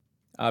bandwagon.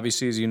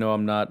 Obviously, as you know,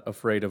 I'm not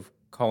afraid of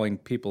calling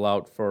people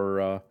out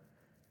for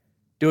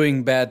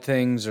doing bad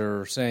things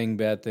or saying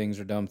bad things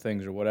or dumb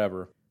things or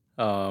whatever.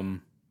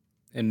 And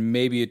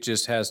maybe it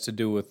just has to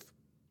do with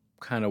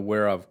kind of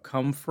where I've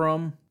come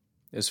from,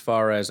 as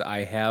far as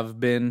I have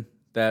been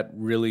that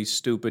really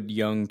stupid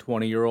young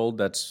 20-year-old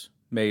that's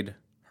made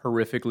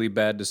horrifically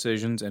bad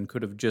decisions and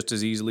could have just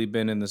as easily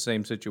been in the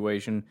same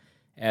situation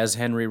as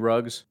Henry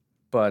Ruggs.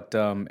 But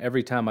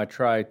every time I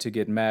try to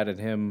get mad at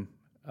him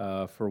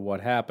for what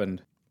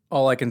happened,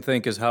 all I can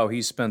think is how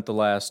he spent the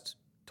last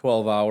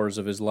 12 hours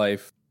of his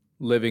life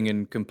living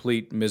in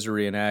complete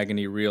misery and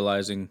agony,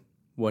 realizing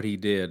what he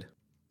did,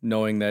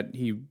 knowing that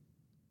he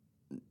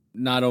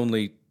not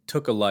only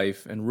took a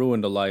life and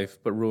ruined a life,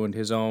 but ruined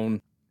his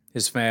own,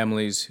 his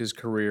family's, his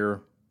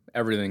career.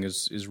 Everything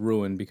is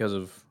ruined because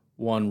of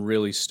one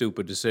really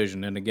stupid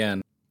decision. And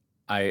again,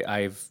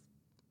 I'd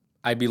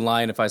be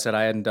lying if I said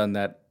I hadn't done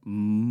that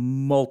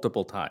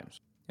multiple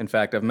times. In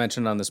fact, I've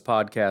mentioned on this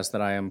podcast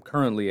that I am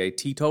currently a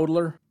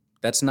teetotaler.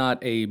 That's not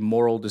a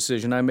moral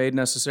decision I made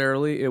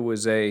necessarily. It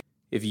was if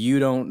you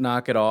don't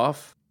knock it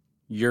off,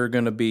 you're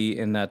going to be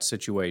in that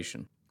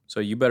situation.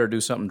 So you better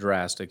do something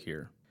drastic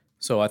here.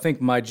 So I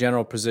think my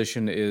general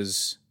position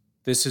is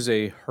this is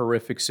a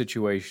horrific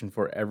situation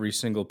for every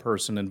single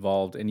person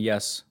involved. And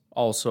yes,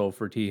 also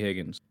for T.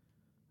 Higgins.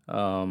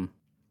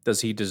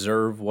 Does he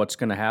deserve what's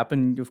going to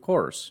happen? Of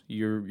course.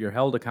 You're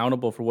held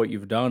accountable for what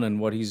you've done, and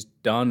what he's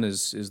done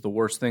is the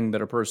worst thing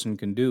that a person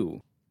can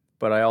do.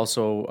 But I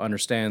also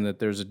understand that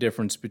there's a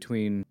difference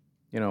between,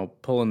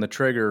 pulling the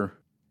trigger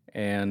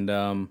and,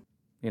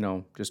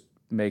 just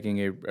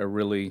making a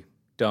really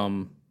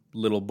dumb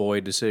little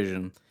boy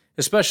decision.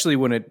 Especially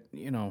when it,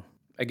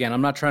 again,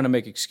 I'm not trying to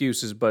make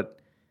excuses, but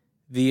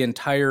the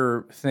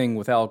entire thing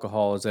with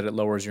alcohol is that it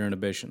lowers your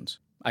inhibitions.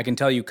 I can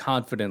tell you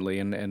confidently,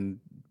 and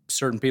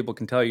certain people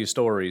can tell you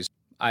stories.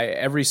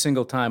 Every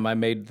single time I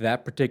made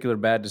that particular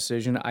bad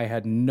decision, I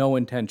had no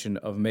intention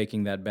of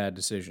making that bad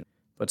decision.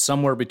 But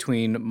somewhere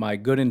between my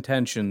good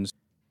intentions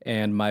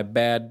and my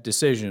bad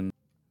decision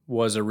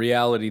was a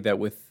reality that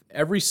with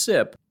every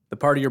sip, the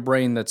part of your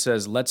brain that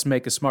says, let's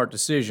make a smart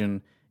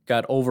decision,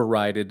 got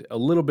overridden a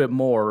little bit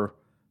more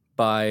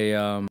by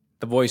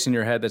the voice in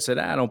your head that said,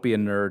 don't be a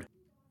nerd.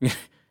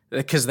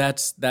 Because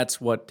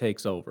that's what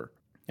takes over.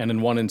 And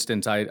in one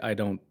instance,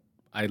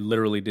 I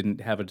literally didn't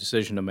have a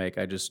decision to make.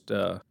 I just,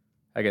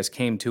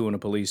 came to in a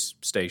police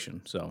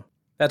station. So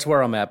that's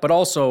where I'm at. But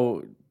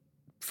also,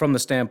 from the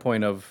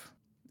standpoint of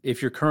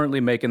if you're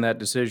currently making that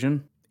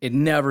decision, it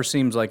never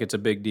seems like it's a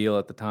big deal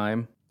at the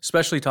time,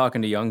 especially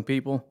talking to young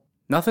people.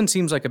 Nothing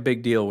seems like a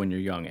big deal when you're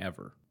young,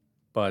 ever.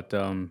 But,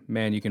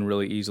 man, you can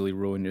really easily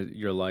ruin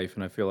your life.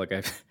 And I feel like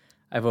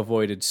I've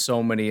avoided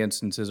so many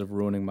instances of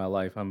ruining my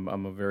life.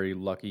 I'm a very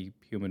lucky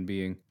human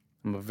being.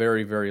 I'm a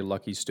very, very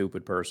lucky,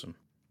 stupid person.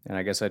 And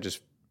I guess I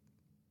just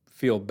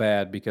feel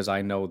bad because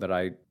I know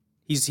that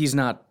he's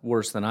not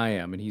worse than I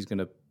am, and he's going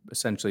to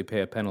essentially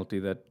pay a penalty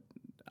that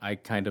I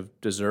kind of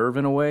deserve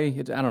in a way.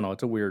 I don't know,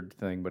 it's a weird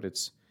thing, but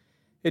it's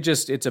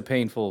a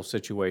painful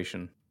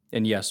situation.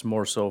 And yes,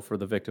 more so for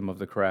the victim of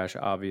the crash,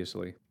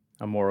 obviously.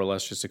 I'm more or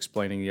less just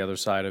explaining the other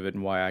side of it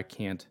and why I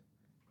can't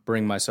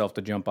bring myself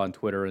to jump on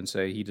Twitter and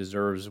say he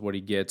deserves what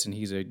he gets and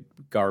he's a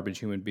garbage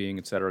human being,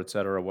 et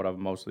cetera, what I've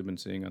mostly been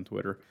seeing on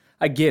Twitter.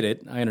 I get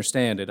it. I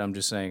understand it. I'm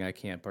just saying I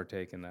can't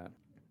partake in that.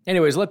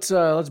 Anyways, let's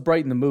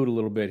brighten the mood a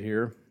little bit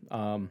here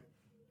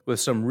with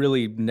some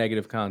really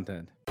negative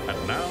content.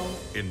 And now,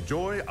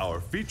 enjoy our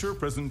feature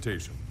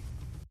presentation.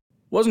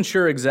 Wasn't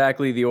sure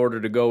exactly the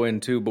order to go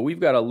into, but we've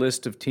got a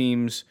list of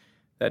teams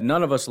that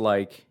none of us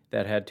like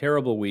that had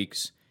terrible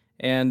weeks,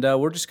 and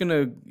we're just going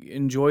to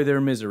enjoy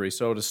their misery.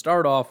 So to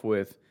start off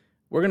with,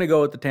 we're going to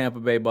go with the Tampa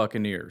Bay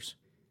Buccaneers.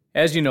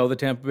 As you know, the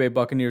Tampa Bay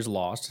Buccaneers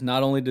lost.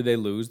 Not only did they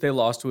lose, they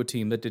lost to a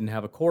team that didn't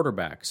have a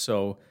quarterback.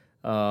 So,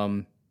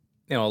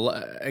 you know,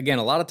 again,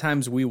 a lot of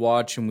times we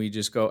watch and we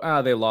just go,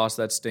 they lost,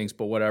 that stinks,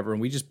 but whatever.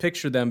 And we just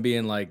picture them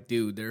being like,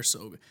 dude,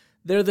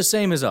 they're the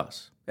same as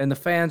us. And the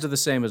fans are the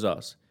same as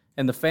us.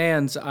 And the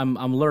fans,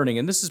 I'm learning,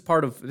 and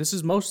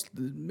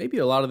maybe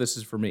a lot of this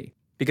is for me.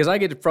 Because I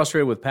get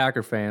frustrated with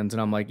Packer fans,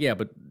 and I'm like, yeah,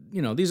 but,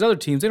 you know, these other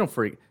teams, they don't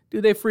freak.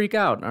 Dude, they freak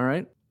out, all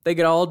right? They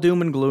get all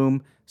doom and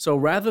gloom. So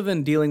rather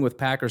than dealing with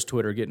Packers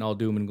Twitter, getting all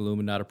doom and gloom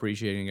and not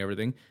appreciating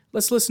everything,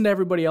 let's listen to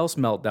everybody else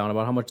meltdown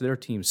about how much their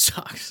team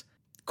sucks.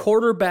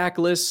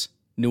 Quarterbackless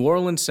New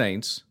Orleans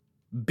Saints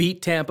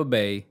beat Tampa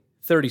Bay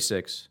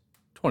 36-27.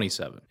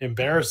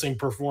 Embarrassing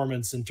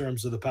performance in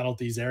terms of the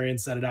penalties. Arian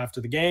said it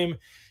after the game.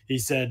 He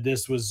said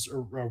this was,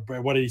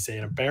 what did he say?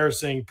 An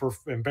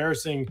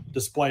embarrassing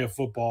display of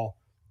football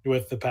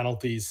with the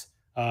penalties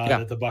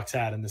that the Bucs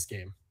had in this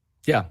game.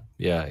 Yeah,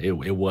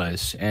 it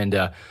was. And,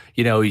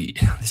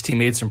 this team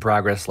made some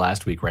progress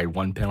last week, right?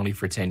 1 penalty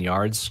for 10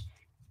 yards,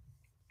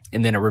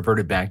 and then it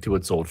reverted back to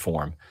its old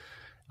form.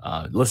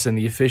 Listen,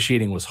 the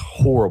officiating was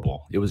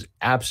horrible. It was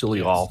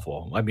absolutely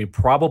awful. I mean,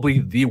 probably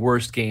the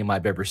worst game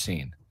I've ever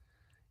seen.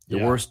 The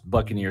worst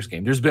Buccaneers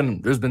game. There's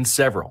been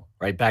several,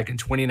 right? Back in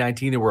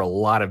 2019, there were a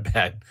lot of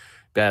bad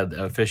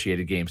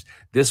officiated games.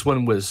 This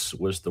one was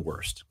the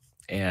worst.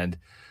 And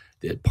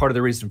part of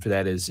the reason for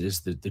that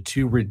is the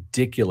two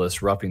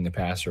ridiculous roughing the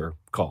passer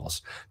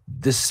calls.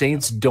 The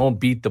Saints don't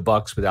beat the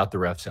Bucs without the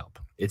refs' help.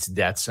 It's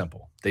that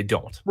simple. They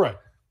don't. Right.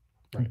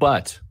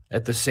 But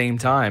at the same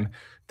time,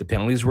 the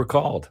penalties were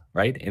called,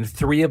 right? And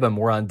 3 of them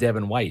were on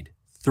Devin White.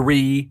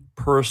 3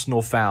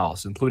 personal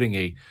fouls, including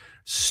a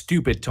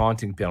stupid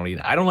taunting penalty.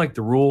 I don't like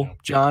the rule,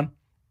 John,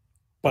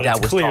 but that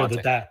it's was clear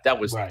taunting. That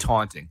was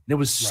taunting. It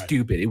was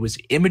stupid. It was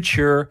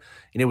immature,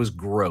 and it was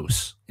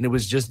gross, and it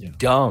was just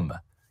dumb.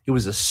 It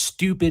was a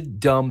stupid,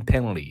 dumb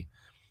penalty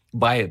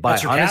by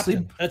honestly,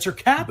 captain. That's your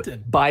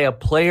captain. By a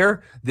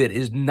player that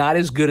is not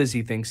as good as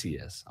he thinks he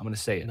is. I'm going to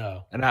say it.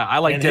 No. And I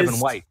like Devin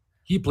White.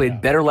 He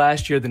played better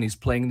last year than he's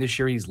playing this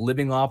year. He's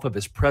living off of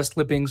his press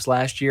clippings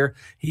last year.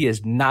 He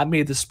has not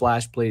made the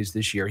splash plays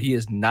this year. He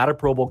is not a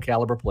Pro Bowl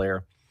caliber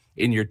player.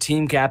 In your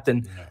team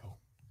captain,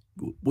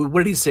 what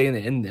did he say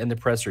in the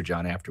presser,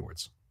 John,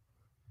 afterwards?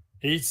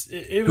 Who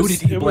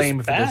did he blame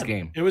for this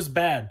game? It was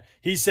bad.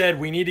 He said,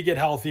 we need to get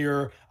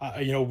healthier.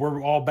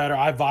 We're all better.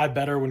 I vibe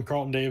better when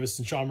Carlton Davis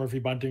and Sean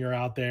Murphy-Bunting are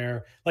out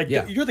there.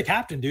 You're the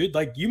captain, dude.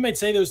 Like, you might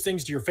say those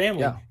things to your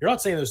family. Yeah. You're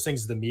not saying those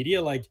things to the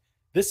media. Like,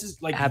 this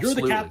is like,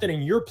 Absolutely. You're the captain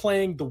and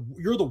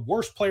you're the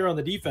worst player on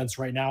the defense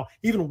right now,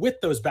 even with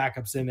those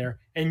backups in there,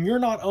 and you're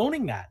not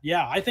owning that.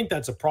 Yeah, I think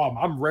that's a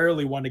problem. I'm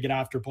rarely one to get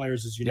after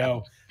players, as you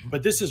know,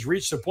 but this has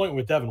reached a point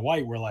with Devin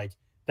White where, like,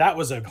 that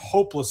was a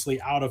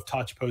hopelessly out of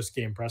touch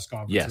post-game press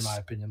conference, in my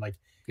opinion. Like,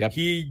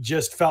 he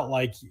just felt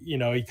like,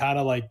 he kind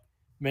of like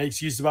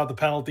makes use about the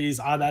penalties.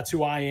 That's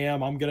who I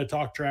am. I'm going to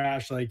talk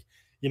trash. Like,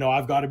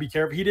 I've got to be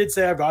careful. He did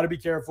say, I've got to be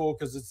careful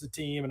because it's the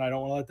team and I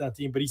don't want to let that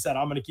team. But he said,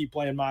 I'm going to keep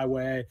playing my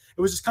way.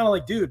 It was just kind of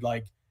like, dude,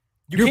 like,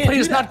 your play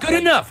is not good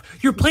enough.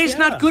 Your play is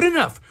not good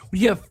enough.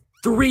 You have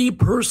 3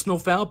 personal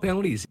foul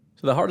penalties.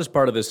 So the hardest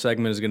part of this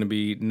segment is going to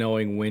be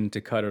knowing when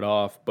to cut it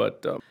off.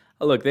 But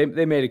look,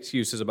 they made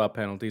excuses about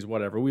penalties,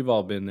 whatever. We've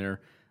all been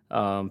there.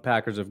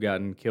 Packers have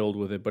gotten killed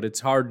with it. But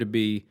it's hard to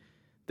be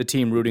the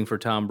team rooting for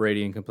Tom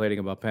Brady and complaining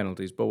about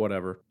penalties, but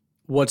whatever.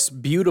 What's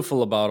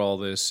beautiful about all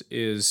this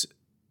is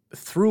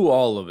through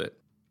all of it,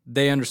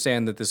 they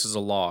understand that this is a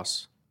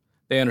loss.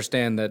 They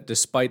understand that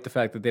despite the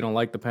fact that they don't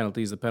like the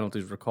penalties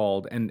were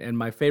called. And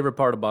my favorite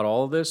part about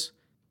all of this,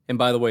 and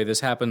by the way, this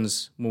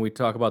happens when we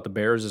talk about the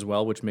Bears as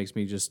well, which makes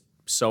me just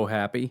so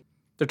happy.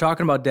 They're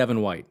talking about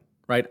Devin White,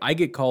 right? I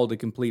get called a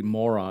complete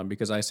moron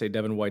because I say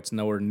Devin White's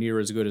nowhere near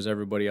as good as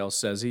everybody else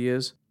says he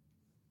is.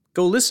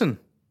 Go listen.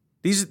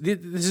 This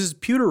is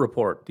Pewter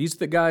Report. These are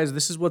the guys,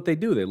 this is what they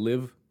do. They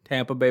live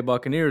Tampa Bay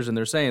Buccaneers, and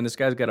they're saying this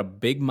guy's got a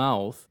big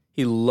mouth.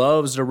 He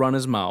loves to run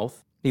his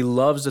mouth. He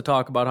loves to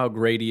talk about how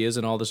great he is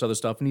and all this other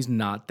stuff, and he's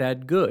not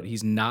that good.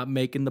 He's not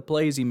making the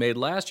plays he made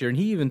last year, and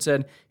he even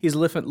said he's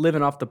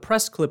living off the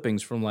press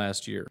clippings from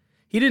last year.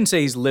 He didn't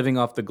say he's living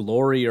off the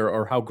glory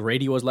or how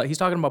great he was. He's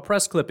talking about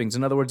press clippings.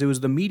 In other words, it was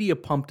the media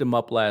pumped him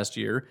up last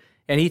year,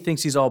 and he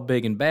thinks he's all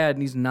big and bad,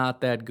 and he's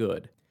not that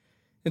good.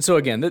 And so,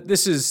 again,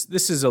 this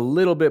is a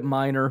little bit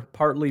minor,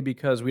 partly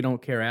because we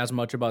don't care as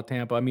much about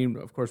Tampa. I mean,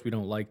 of course, we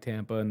don't like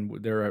Tampa,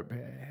 and they're a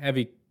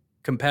heavy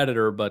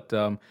competitor, but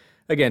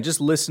again,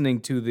 just listening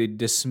to the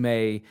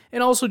dismay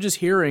and also just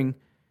hearing,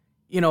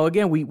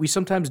 again, we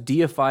sometimes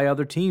deify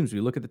other teams.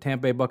 We look at the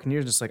Tampa Bay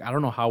Buccaneers, and it's like, I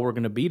don't know how we're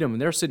going to beat them.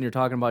 And they're sitting here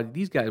talking about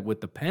these guys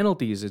with the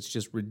penalties. It's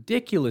just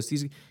ridiculous.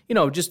 These,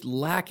 just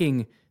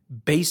lacking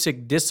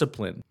basic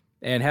discipline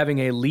and having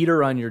a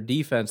leader on your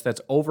defense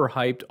that's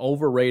overhyped,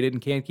 overrated,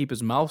 and can't keep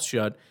his mouth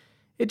shut.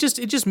 It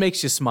just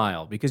makes you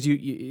smile because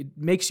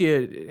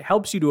it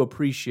helps you to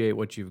appreciate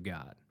what you've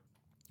got.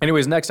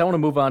 Anyways, next, I want to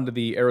move on to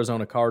the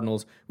Arizona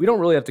Cardinals. We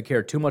don't really have to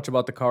care too much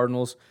about the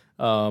Cardinals,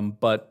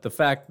 but the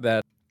fact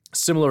that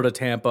Similar to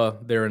Tampa,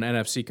 they're an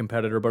NFC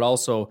competitor, but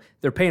also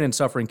their pain and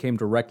suffering came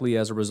directly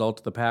as a result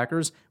of the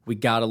Packers. We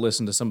got to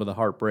listen to some of the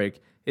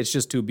heartbreak. It's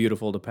just too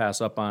beautiful to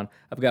pass up on.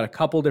 I've got a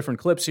couple different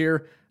clips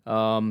here.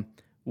 One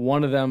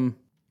of them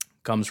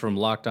comes from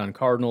Locked On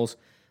Cardinals.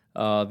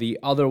 The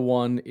other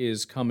one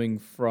is coming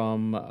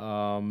from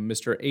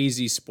Mr.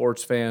 AZ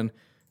Sports Fan,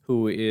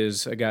 who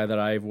is a guy that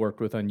I've worked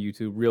with on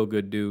YouTube. Real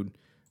good dude.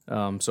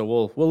 So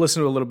we'll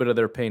listen to a little bit of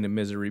their pain and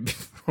misery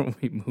before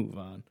we move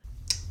on.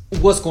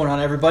 What's going on,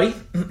 everybody?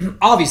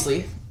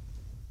 Obviously,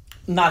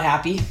 not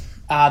happy.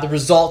 The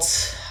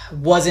result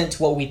wasn't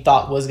what we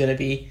thought was going to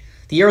be.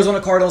 The Arizona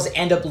Cardinals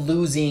end up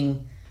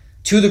losing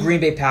to the Green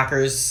Bay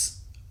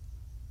Packers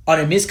on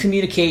a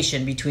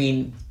miscommunication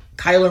between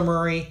Kyler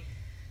Murray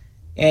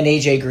and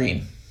AJ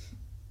Green.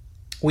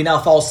 We now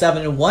fall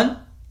 7-1.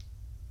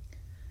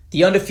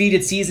 The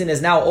undefeated season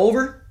is now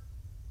over.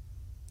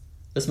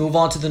 Let's move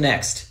on to the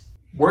next.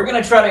 We're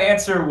going to try to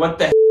answer what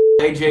the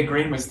AJ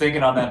Green was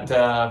thinking on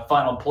that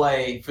final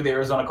play for the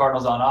Arizona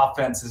Cardinals on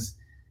offense. Is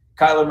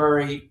Kyler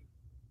Murray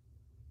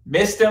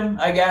missed him,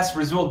 I guess.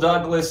 Rasul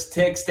Douglas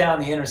takes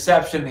down the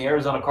interception. The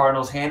Arizona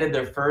Cardinals handed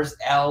their first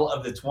L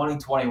of the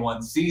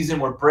 2021 season.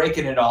 We're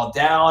breaking it all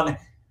down.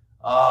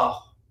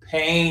 Oh,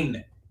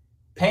 painful.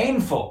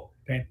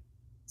 Pain.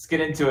 Let's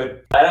get into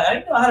it. I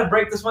don't know how to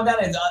break this one down.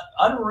 It's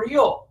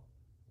unreal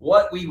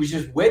what we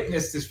just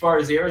witnessed as far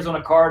as the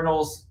Arizona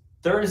Cardinals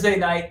Thursday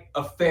night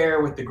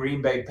affair with the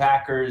Green Bay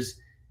Packers.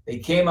 They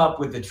came up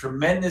with a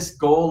tremendous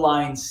goal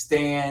line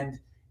stand. It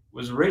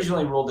was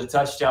originally ruled a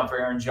touchdown for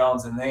Aaron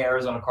Jones, and the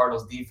Arizona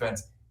Cardinals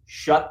defense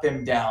shut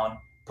them down,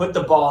 put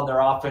the ball in their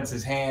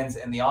offense's hands,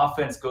 and the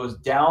offense goes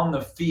down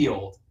the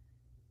field.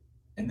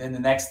 And then the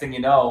next thing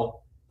you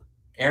know,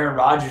 Aaron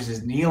Rodgers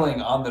is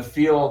kneeling on the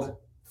field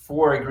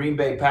for a Green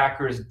Bay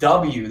Packers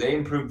W. They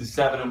improved to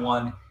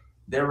 7-1.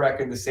 Their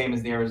record the same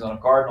as the Arizona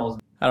Cardinals.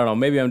 I don't know.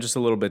 Maybe I'm just a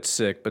little bit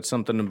sick, but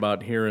something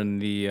about hearing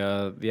the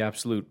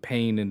absolute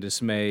pain and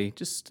dismay.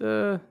 Just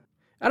I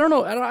don't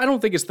know. I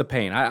don't think it's the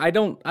pain. I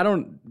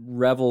don't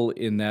revel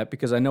in that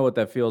because I know what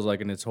that feels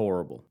like and it's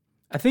horrible.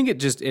 I think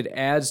it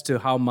adds to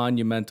how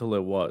monumental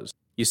it was.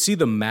 You see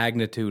the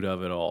magnitude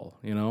of it all.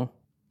 You know,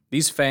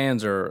 these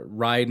fans are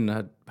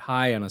riding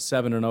high on a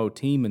 7-0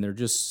 team and they're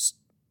just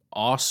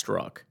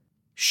awestruck,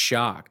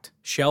 shocked,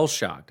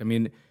 shell-shocked. I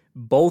mean,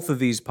 both of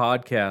these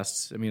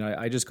podcasts. I mean,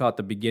 I just caught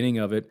the beginning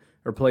of it.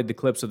 Or played the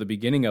clips of the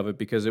beginning of it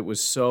because it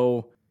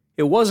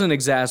wasn't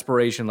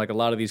exasperation like a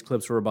lot of these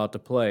clips we're about to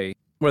play,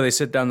 where they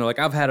sit down, they're like,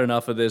 I've had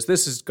enough of this.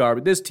 This is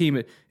garbage. This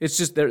team, it's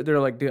just, they're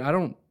like, dude, I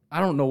don't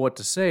know what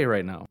to say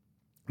right now.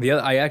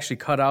 I actually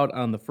cut out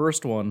on the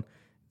first one,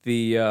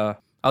 I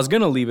was going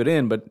to leave it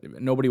in,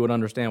 but nobody would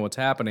understand what's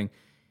happening.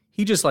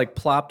 He just like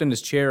plopped in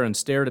his chair and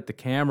stared at the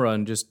camera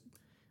and just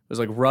was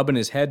like rubbing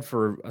his head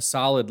for a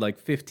solid like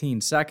 15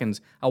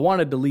 seconds. I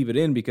wanted to leave it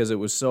in because it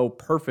was so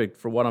perfect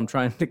for what I'm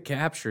trying to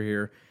capture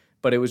here,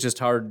 but it was just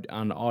hard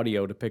on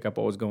audio to pick up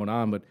what was going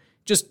on. But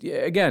just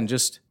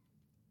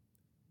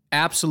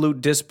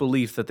absolute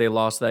disbelief that they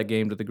lost that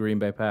game to the Green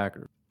Bay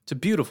Packers. It's a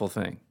beautiful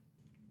thing.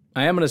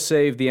 I am going to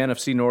save the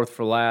NFC North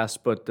for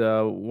last, but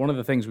one of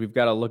the things we've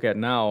got to look at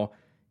now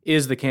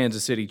is the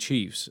Kansas City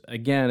Chiefs.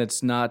 Again, this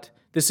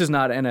is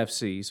not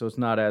NFC, so it's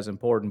not as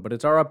important, but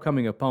it's our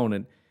upcoming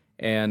opponent.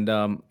 And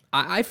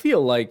I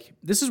feel like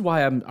this is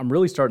why I'm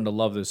really starting to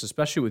love this,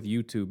 especially with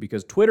YouTube,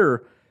 because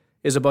Twitter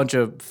is a bunch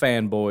of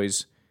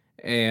fanboys,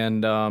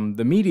 and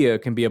the media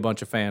can be a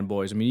bunch of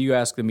fanboys. I mean, you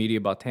ask the media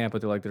about Tampa,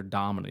 they're like they're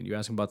dominant. You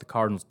ask them about the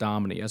Cardinals,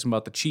 dominant. You ask them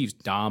about the Chiefs,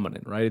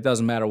 dominant, right? It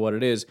doesn't matter what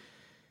it is.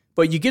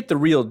 But you get the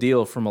real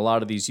deal from a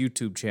lot of these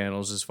YouTube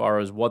channels as far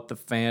as what the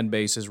fan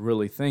base is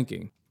really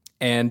thinking.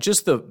 And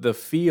just the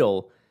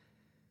feel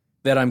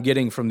that I'm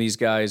getting from these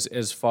guys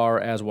as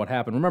far as what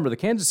happened. Remember, the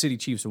Kansas City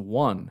Chiefs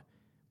won,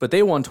 but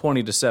they won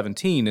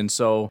 20-17, and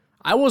so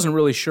I wasn't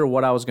really sure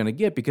what I was going to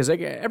get because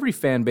every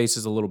fan base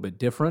is a little bit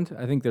different.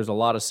 I think there's a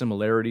lot of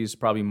similarities,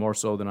 probably more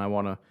so than I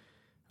want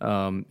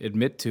to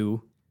admit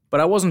to. But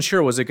I wasn't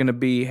sure, was it going to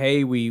be,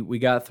 hey, we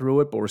got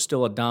through it, but we're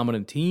still a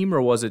dominant team,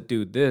 or was it,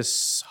 dude, this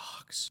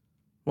sucks?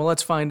 Well,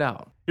 let's find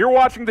out. You're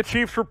watching the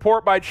Chiefs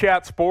Report by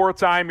Chat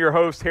Sports. I'm your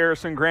host,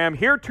 Harrison Graham,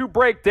 here to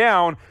break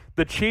down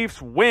the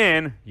Chiefs'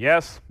 win,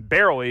 yes,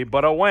 barely,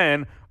 but a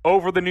win,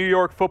 over the New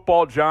York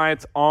Football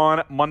Giants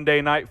on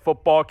Monday Night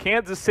Football.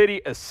 Kansas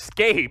City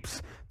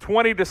escapes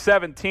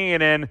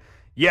 20-17, and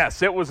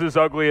yes, it was as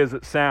ugly as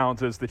it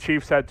sounds, as the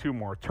Chiefs had 2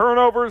 more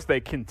turnovers. They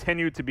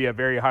continued to be a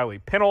very highly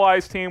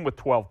penalized team with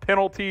 12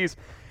 penalties.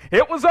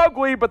 It was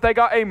ugly, but they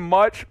got a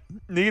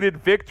much-needed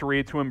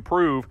victory to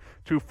improve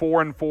to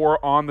 4-4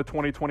 on the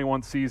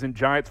 2021 season.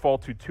 Giants fall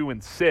to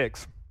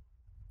 2-6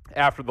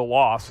 after the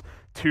loss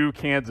to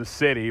Kansas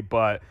City,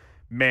 but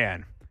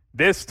man,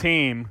 this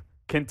team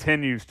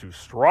continues to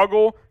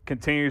struggle,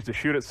 continues to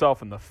shoot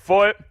itself in the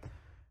foot.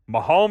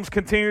 Mahomes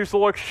continues to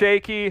look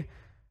shaky.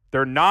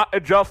 They're not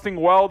adjusting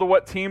well to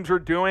what teams are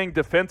doing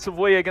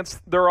defensively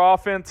against their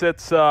offense.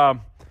 It's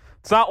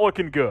not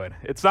looking good.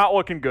 It's not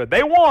looking good.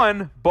 They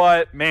won,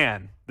 but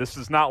man, This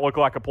does not look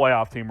like a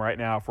playoff team right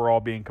now, if we're all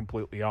being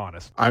completely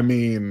honest. I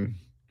mean,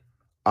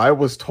 I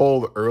was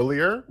told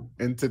earlier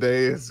in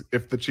today's,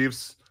 if the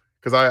Chiefs,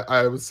 because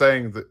I was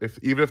saying that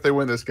even if they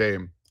win this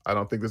game, I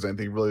don't think there's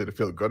anything really to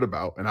feel good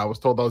about. And I was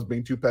told I was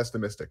being too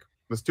pessimistic.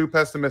 It's too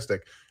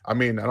pessimistic. I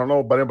mean, I don't know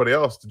about anybody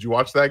else. Did you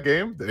watch that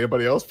game? Did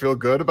anybody else feel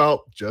good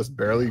about just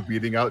barely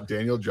beating out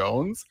Daniel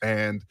Jones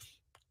and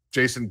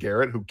Jason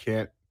Garrett, who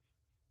can't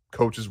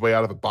coach his way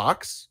out of the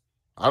box?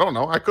 I don't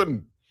know. I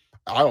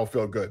don't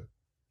feel good.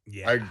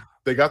 Yeah.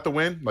 They got the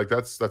win. Like,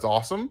 that's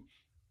awesome.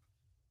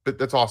 But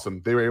that's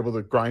awesome. They were able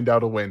to grind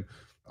out a win.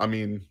 I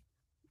mean,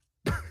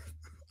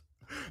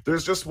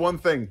 there's just one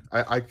thing.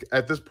 I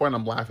at this point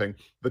I'm laughing.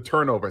 The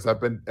turnovers.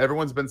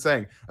 Everyone's been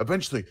saying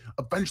eventually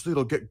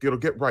it'll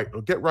get right.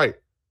 It'll get right.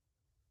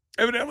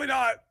 Evidently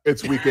not.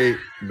 It's week 8.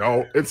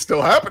 No, it's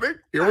still happening.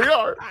 Here we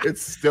are.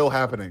 It's still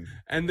happening.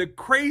 And the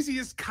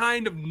craziest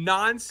kind of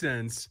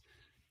nonsense.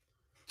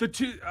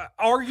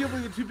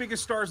 Arguably the two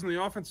biggest stars in the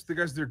offense, the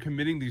guys that are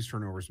committing these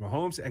turnovers,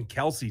 Mahomes and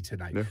Kelsey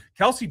tonight. Yeah.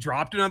 Kelsey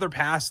dropped another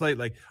pass late.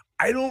 Like,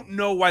 I don't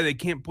know why they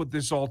can't put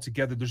this all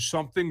together. There's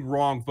something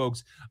wrong,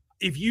 folks.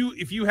 If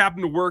you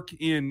happen to work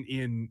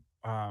in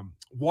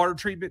water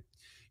treatment,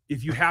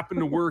 if you happen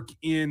to work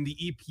in the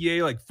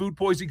EPA, like food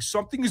poisoning,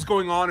 something is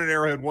going on at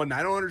Arrowhead 1.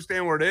 I don't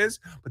understand what it is,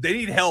 but they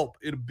need help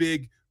in a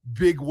big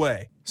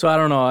way. So I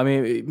don't know. I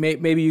mean,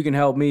 maybe you can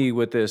help me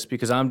with this,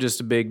 because I'm just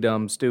a big,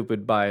 dumb,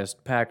 stupid,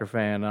 biased Packer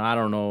fan, and I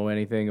don't know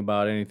anything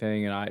about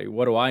anything. And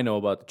what do I know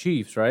about the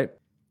Chiefs, right?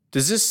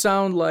 Does this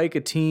sound like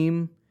a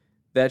team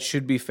that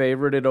should be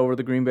favorited over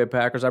the Green Bay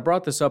Packers? I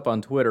brought this up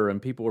on Twitter,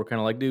 and people were kind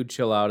of like, dude,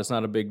 chill out. It's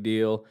not a big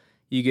deal.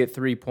 You get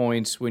 3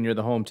 points when you're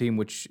the home team,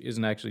 which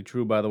isn't actually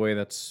true, by the way.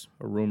 That's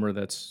a rumor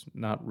that's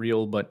not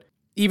real. But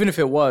even if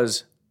it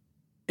was,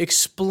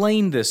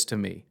 explain this to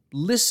me.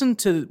 Listen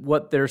to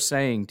what they're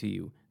saying to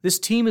you. This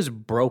team is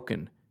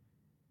broken.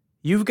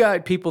 You've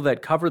got people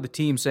that cover the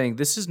team saying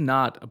this is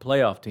not a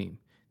playoff team.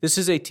 This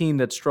is a team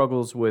that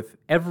struggles with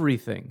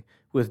everything,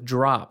 with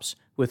drops,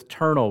 with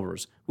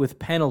turnovers, with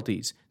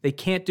penalties. They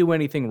can't do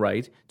anything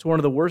right. It's one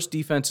of the worst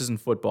defenses in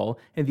football,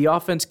 and the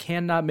offense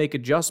cannot make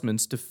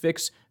adjustments to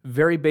fix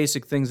very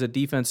basic things that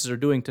defenses are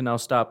doing to now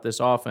stop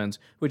this offense,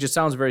 which it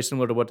sounds very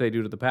similar to what they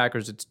do to the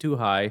Packers. It's too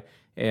high,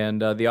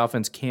 and the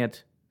offense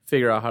can't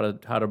figure out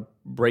how to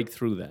break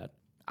through that.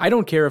 I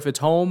don't care if it's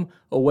home,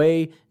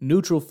 away,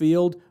 neutral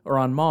field, or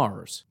on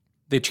Mars.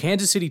 The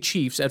Kansas City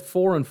Chiefs at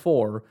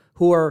 4-4,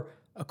 who are,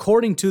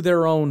 according to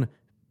their own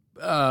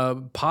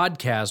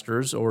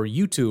podcasters or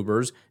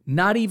YouTubers,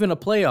 not even a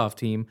playoff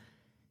team,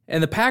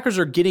 and the Packers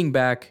are getting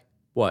back,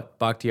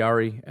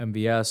 Bakhtiari,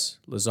 MVS,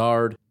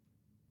 Lazard,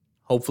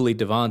 hopefully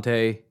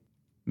Devontae,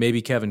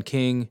 maybe Kevin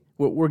King.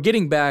 We're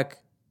getting back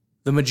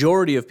the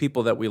majority of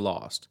people that we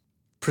lost,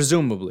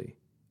 presumably.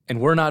 And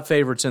we're not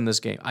favorites in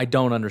this game. I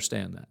don't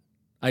understand that.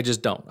 I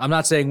just don't. I'm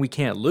not saying we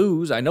can't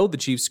lose. I know the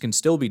Chiefs can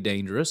still be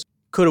dangerous.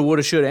 Coulda,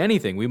 woulda, shoulda,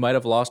 anything. We might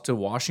have lost to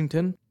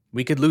Washington.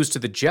 We could lose to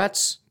the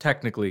Jets,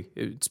 technically.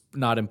 It's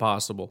not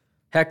impossible.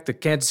 Heck, the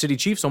Kansas City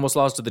Chiefs almost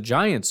lost to the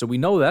Giants, so we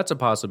know that's a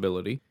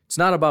possibility. It's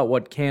not about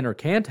what can or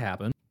can't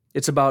happen.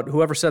 It's about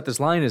whoever set this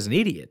line is an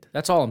idiot.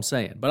 That's all I'm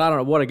saying. But I don't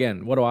know. What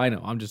do I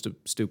know? I'm just a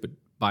stupid,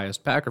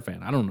 biased Packer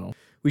fan. I don't know.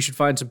 We should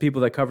find some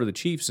people that cover the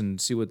Chiefs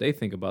and see what they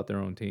think about their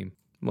own team.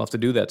 We'll have to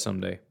do that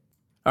someday.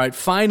 All right,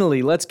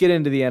 finally, let's get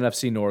into the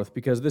NFC North,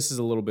 because this is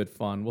a little bit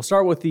fun. We'll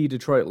start with the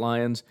Detroit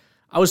Lions.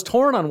 I was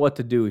torn on what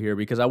to do here,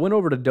 because I went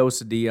over to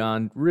Dosa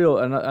Dion,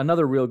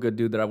 another real good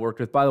dude that I've worked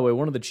with. By the way,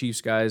 one of the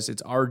Chiefs guys,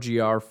 it's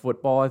RGR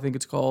Football, I think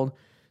it's called.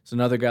 It's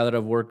another guy that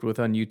I've worked with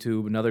on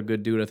YouTube, another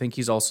good dude. I think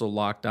he's also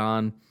locked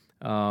on.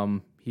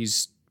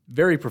 He's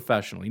very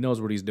professional. He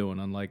knows what he's doing,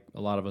 unlike a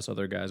lot of us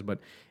other guys. But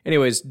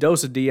anyways,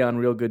 Dosa Dion,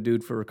 real good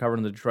dude for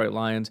covering the Detroit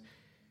Lions.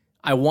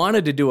 I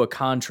wanted to do a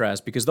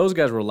contrast because those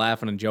guys were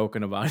laughing and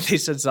joking about it. They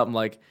said something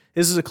like,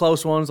 this is a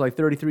close one. It's like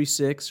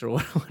 33-6 or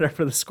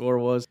whatever the score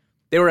was.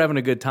 They were having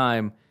a good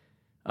time,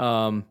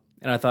 and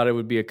I thought it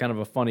would be a kind of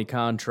a funny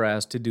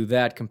contrast to do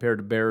that compared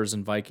to Bears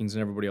and Vikings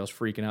and everybody else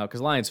freaking out,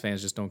 because Lions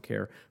fans just don't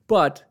care.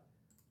 But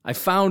I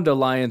found a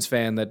Lions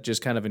fan that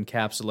just kind of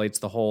encapsulates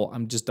the whole,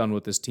 I'm just done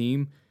with this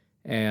team,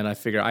 and I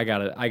figure I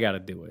gotta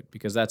do it,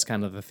 because that's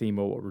kind of the theme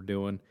of what we're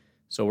doing.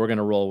 So we're going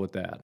to roll with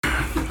that.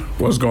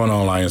 What's going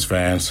on, Lions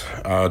fans?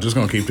 Just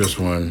going to keep this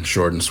one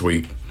short and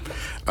sweet.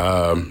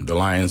 The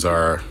Lions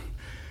are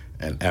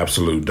an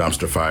absolute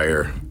dumpster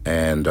fire,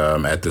 and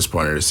at this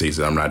point of the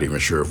season, I'm not even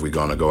sure if we're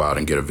going to go out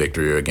and get a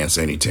victory against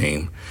any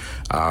team.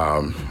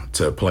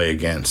 To play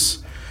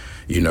against,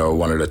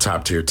 one of the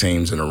top-tier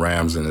teams in the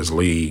Rams in this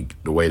league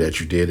the way that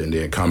you did, and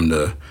then come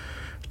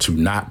to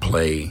not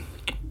play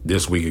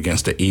this week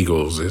against the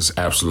Eagles is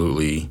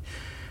absolutely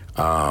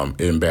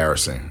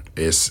embarrassing.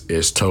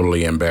 It's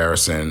totally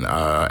embarrassing.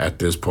 At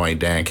this point,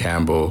 Dan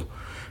Campbell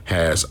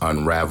has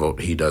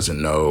unraveled. He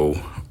doesn't know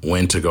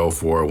when to go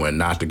for it, when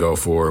not to go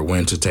for it,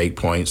 when to take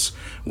points,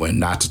 when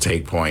not to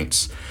take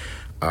points.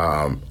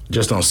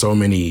 Just on so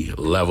many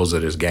levels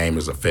of this game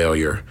is a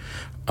failure.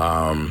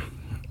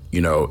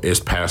 it's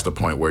past the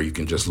point where you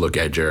can just look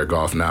at Jared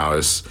Goff now.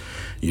 It's,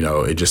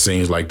 it just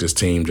seems like this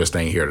team just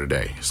ain't here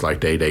today. It's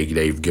like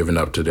they've given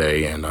up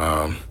today, and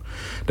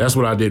that's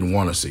what I didn't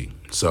want to see.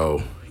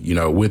 So,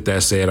 with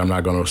that said, I'm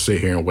not going to sit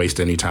here and waste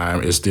any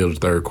time. It's still the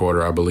third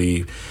quarter, I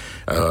believe.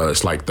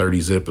 It's like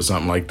 30 zip or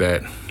something like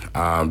that.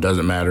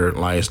 Doesn't matter.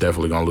 Lions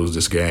definitely going to lose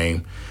this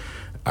game.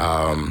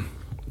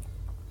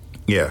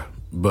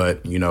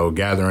 But,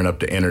 gathering up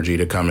the energy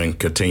to come and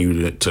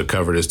continue to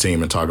cover this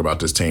team and talk about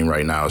this team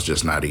right now is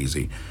just not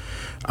easy.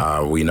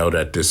 We know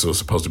that this was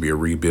supposed to be a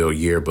rebuild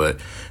year, but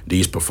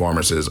these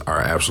performances are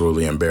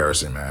absolutely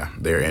embarrassing, man.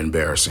 They're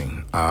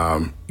embarrassing.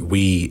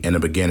 We, in the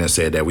beginning,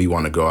 said that we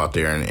want to go out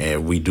there and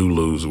if we do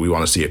lose, we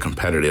want to see a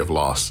competitive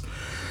loss.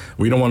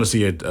 We don't want to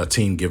see a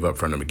team give up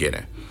from the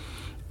beginning.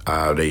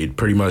 They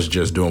pretty much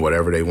just doing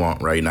whatever they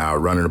want right now,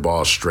 running the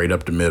ball straight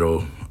up the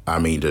middle. I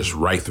mean, just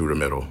right through the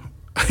middle.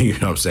 You know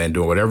what I'm saying?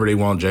 Doing whatever they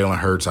want. Jalen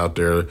Hurts out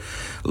there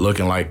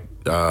looking like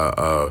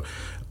a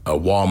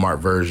Walmart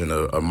version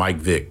of Mike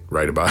Vick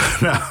right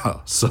about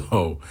now.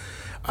 So,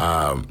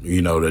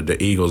 the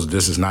Eagles,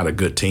 this is not a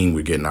good team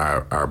we're getting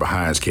our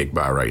behinds kicked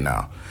by right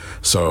now.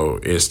 So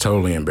it's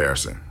totally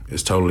embarrassing.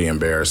 It's totally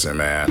embarrassing,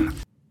 man.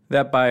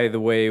 That, by the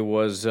way,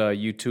 was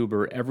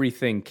YouTuber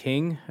Everything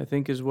King, I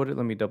think is what it.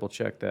 Let me double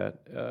check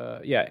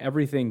that.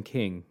 Everything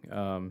King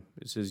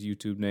is his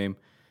YouTube name.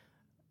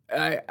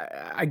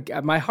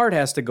 My heart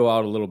has to go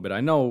out a little bit. I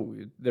know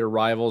they're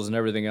rivals and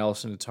everything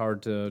else, and it's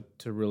hard to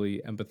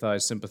really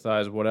empathize,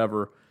 sympathize,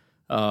 whatever.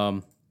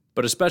 But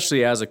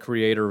especially as a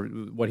creator,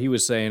 what he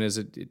was saying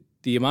is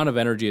the amount of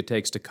energy it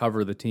takes to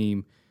cover the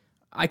team,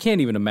 I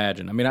can't even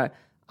imagine. I mean,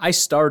 I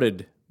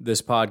started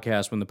this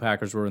podcast when the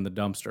Packers were in the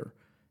dumpster,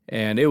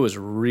 and it was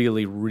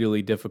really,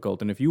 really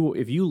difficult. And if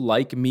you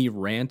like me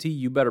ranty,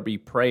 you better be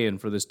praying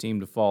for this team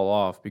to fall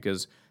off,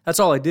 because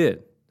that's all I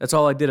did. That's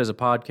all I did as a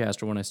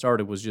podcaster when I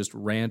started, was just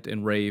rant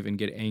and rave and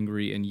get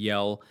angry and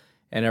yell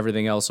and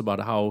everything else about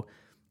how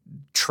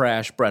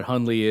trash Brett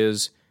Hundley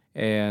is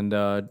and,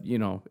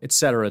 et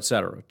cetera, et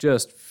cetera.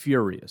 Just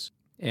furious.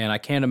 And I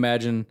can't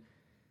imagine,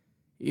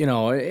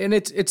 and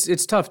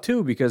it's tough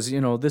too, because,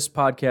 this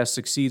podcast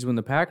succeeds when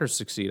the Packers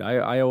succeed.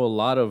 I owe a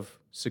lot of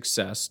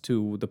success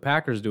to the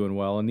Packers doing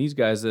well, and these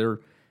guys, they're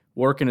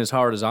working as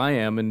hard as I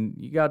am, and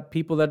you got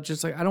people that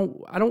just like, I don't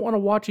want to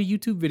watch a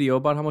YouTube video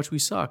about how much we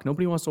suck.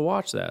 Nobody wants to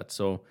watch that.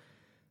 So,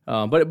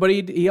 but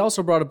he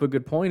also brought up a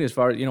good point as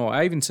far as,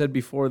 I even said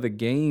before the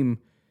game,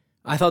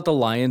 I thought the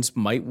Lions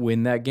might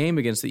win that game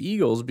against the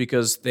Eagles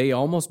because they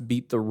almost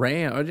beat the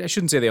Rams. I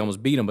shouldn't say they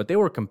almost beat them, but they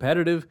were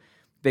competitive.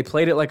 They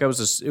played it like it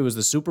was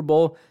the Super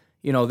Bowl.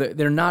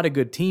 They're not a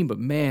good team, but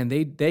man,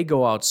 they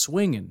go out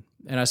swinging.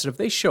 And I said, if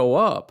they show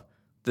up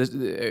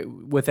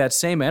with that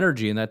same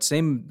energy and that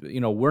same,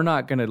 we're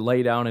not going to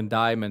lay down and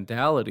die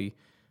mentality,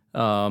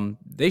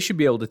 they should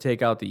be able to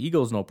take out the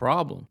Eagles no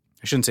problem.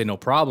 I shouldn't say no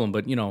problem,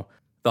 but,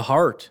 the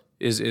heart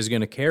is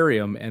going to carry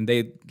them. And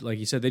they, like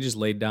you said, they just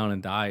laid down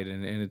and died.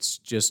 And it's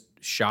just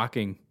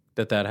shocking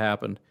that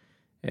happened.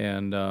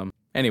 And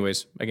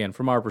anyways, again,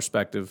 from our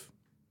perspective,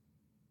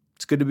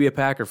 it's good to be a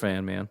Packer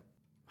fan, man.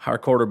 Our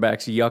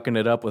quarterback's yucking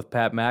it up with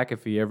Pat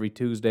McAfee every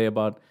Tuesday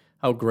about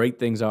how great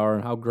things are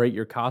and how great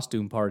your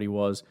costume party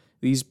was.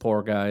 These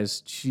poor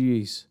guys,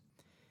 jeez.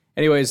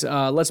 Anyways,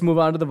 let's move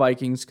on to the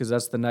Vikings, because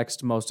that's the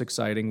next most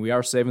exciting. We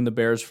are saving the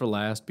Bears for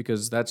last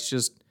because that's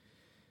just,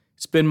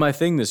 it's been my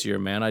thing this year,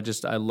 man. I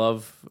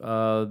love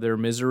their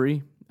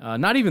misery.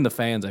 Not even the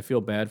fans. I feel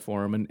bad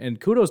for them. And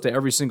kudos to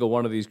every single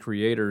one of these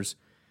creators,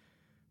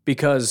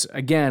 because,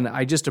 again,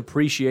 I just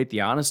appreciate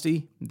the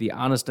honesty, the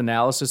honest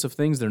analysis of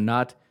things. They're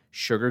not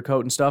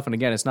sugarcoating stuff. And,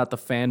 again, it's not the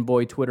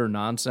fanboy Twitter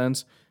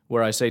nonsense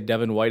where I say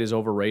Devin White is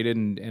overrated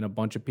and a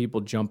bunch of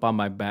people jump on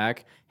my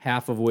back,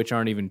 half of which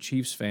aren't even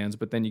Chiefs fans,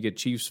 but then you get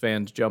Chiefs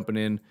fans jumping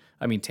in,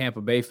 Tampa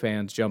Bay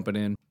fans jumping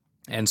in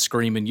and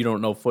screaming, you don't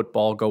know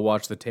football, go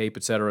watch the tape,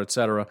 et cetera, et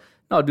cetera.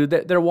 No, dude,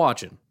 they're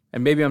watching.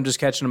 And maybe I'm just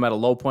catching them at a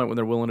low point when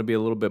they're willing to be a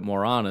little bit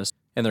more honest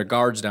and their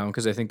guards down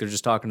because I think they're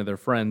just talking to their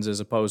friends as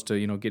opposed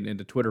to, getting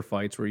into Twitter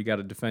fights where you got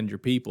to defend your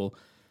people.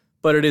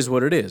 But it is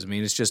what it is.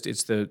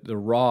 It's the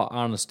raw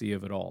honesty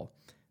of it all.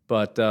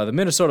 But the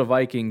Minnesota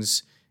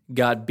Vikings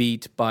got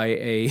beat by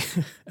a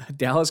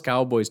Dallas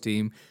Cowboys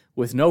team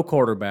with no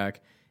quarterback,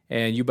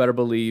 and you better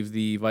believe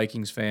the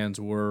Vikings fans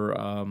were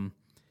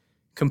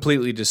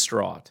completely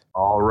distraught.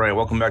 All right,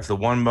 welcome back to the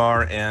One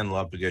Bar and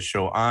Lapagas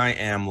Show. I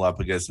am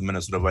Lapagas. The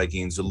Minnesota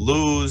Vikings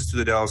lose to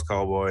the Dallas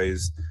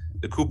Cowboys.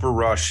 The Cooper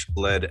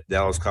Rush-led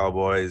Dallas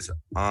Cowboys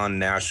on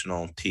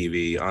national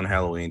TV on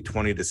Halloween,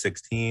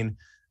 20-16.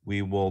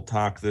 We will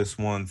talk this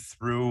one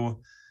through,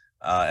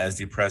 as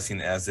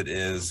depressing as it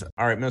is.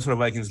 All right, Minnesota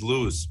Vikings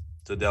lose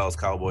to the Dallas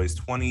Cowboys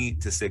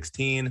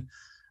 20-16.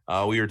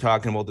 We were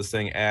talking about this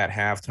thing at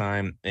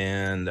halftime,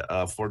 and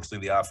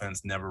fortunately the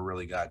offense never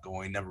really got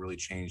going, never really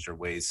changed their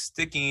ways,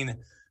 sticking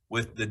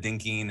with the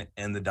dinking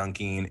and the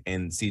dunking,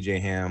 and C.J.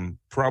 Ham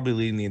probably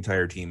leading the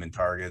entire team in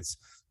targets.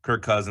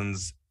 Kirk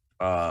Cousins,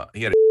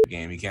 he had a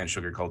game. You can't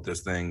sugarcoat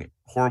this thing.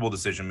 Horrible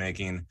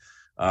decision-making.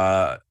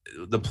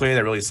 The play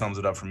that really sums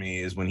it up for me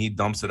is when he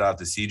dumps it out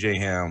to CJ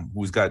Ham,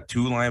 who's got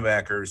two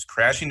linebackers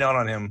crashing down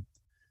on him,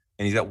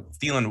 and he's got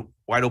Thielen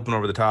wide open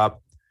over the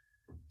top.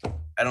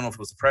 I don't know if it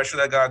was the pressure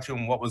that got to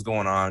him, what was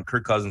going on.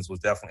 Kirk Cousins was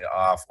definitely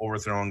off,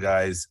 overthrown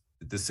guys.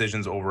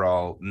 Decisions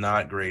overall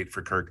not great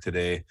for Kirk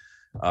today.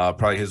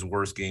 Probably his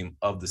worst game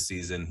of the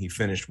season. He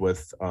finished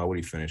with what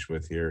did he finish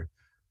with here?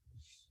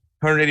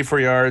 184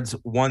 yards,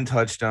 1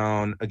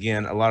 touchdown.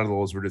 Again, a lot of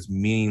those were just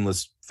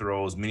meaningless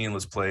throws,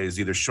 meaningless plays,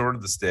 either short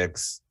of the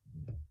sticks,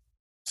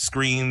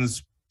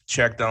 screens,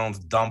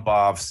 checkdowns, dump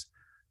offs,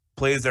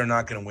 plays that are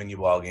not going to win you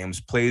ball games,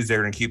 plays that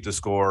are going to keep the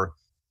score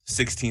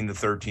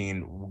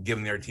 16-13,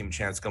 giving their team a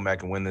chance to come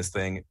back and win this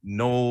thing.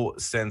 No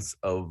sense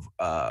of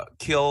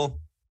kill,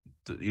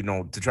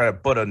 to try to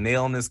put a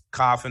nail in this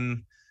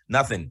coffin.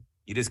 Nothing.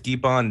 You just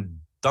keep on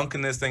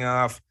dunking this thing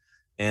off,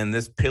 and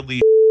this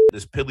piddly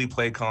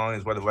play calling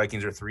is why the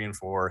Vikings are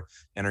 3-4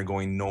 and are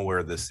going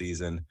nowhere this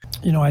season.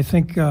 I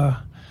think there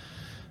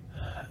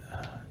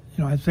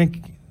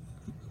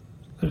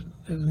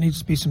needs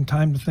to be some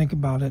time to think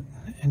about it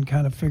and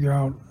kind of figure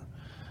out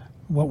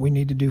what we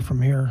need to do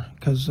from here,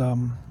 because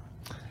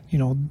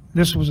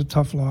this was a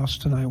tough loss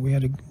tonight. We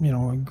had a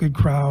good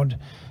crowd.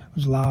 It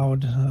was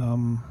loud,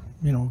 home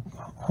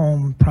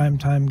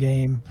primetime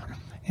game,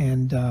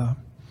 and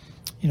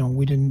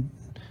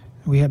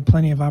we had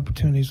plenty of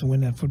opportunities to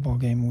win that football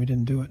game, and we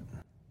didn't do it.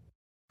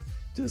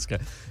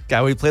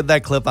 We played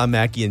that clip on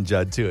Mackey and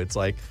Judd too. It's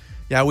like,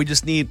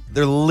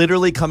 they're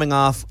literally coming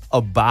off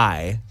a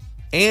bye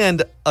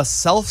and a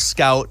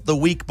self-scout the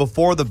week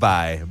before the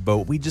bye,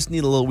 but we just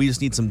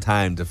need some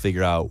time to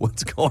figure out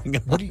what's going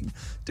on.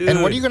 Dude.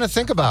 And what are you going to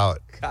think about?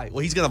 God, well,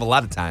 he's going to have a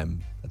lot of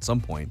time at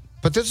some point.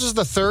 But this is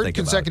the third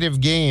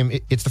consecutive game.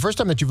 It's the first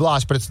time that you've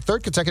lost, but it's the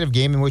third consecutive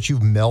game in which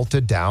you've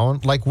melted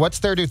down. Like, what's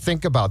there to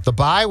think about? The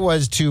bye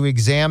was to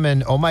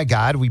examine, oh my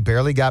God, we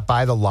barely got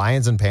by the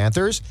Lions and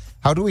Panthers.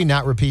 How do we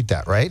not repeat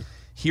that, right?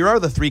 Here are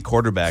the 3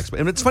 quarterbacks.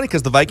 And it's funny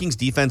because the Vikings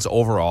defense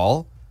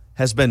overall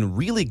has been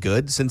really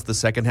good since the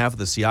second half of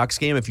the Seahawks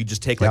game, if you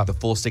just take the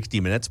full 60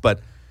 minutes.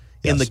 But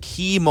in the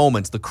key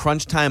moments, the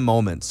crunch time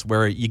moments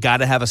where you got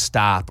to have a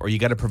stop or you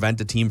got to prevent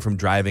a team from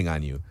driving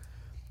on you,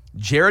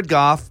 Jared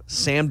Goff,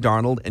 Sam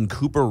Darnold, and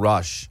Cooper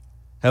Rush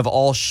have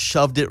all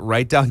shoved it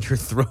right down your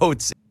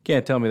throats.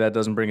 Can't tell me that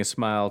doesn't bring a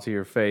smile to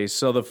your face.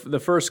 So the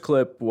first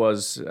clip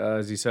was,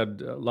 as he said,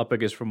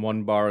 Lupagus from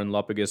One Bar and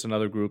Lupagus,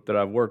 another group that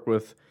I've worked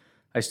with.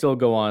 I still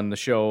go on the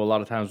show a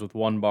lot of times with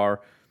One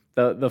Bar.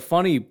 The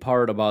funny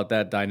part about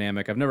that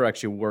dynamic, I've never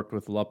actually worked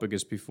with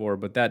Lupagus before,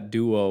 but that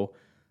duo,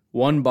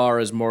 One Bar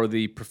is more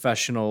the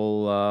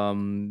professional,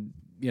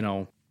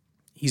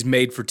 he's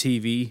made for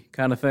TV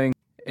kind of thing.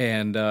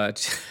 And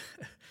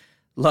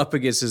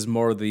Lupagus is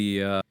more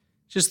the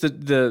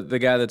the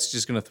guy that's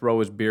just going to throw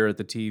his beer at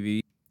the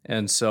TV.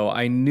 And so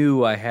I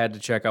knew I had to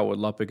check out what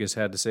Lupagus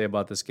had to say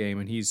about this game.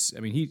 And he's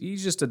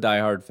just a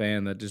diehard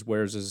fan that just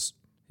wears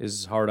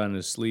his heart on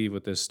his sleeve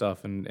with this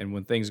stuff. And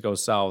when things go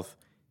south,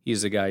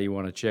 he's the guy you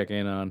want to check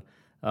in on.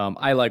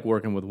 I like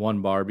working with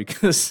One Bar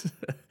because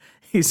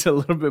he's a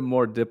little bit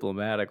more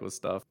diplomatic with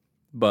stuff.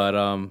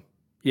 But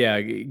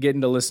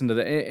getting to listen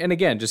to and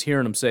again, just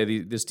hearing him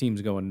say this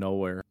team's going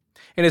nowhere.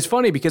 And it's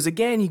funny because,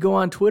 again, you go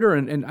on Twitter,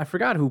 and I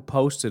forgot who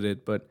posted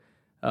it, but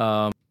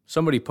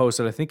somebody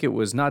posted, I think it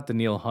was not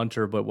Daniil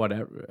Hunter, but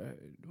whatever.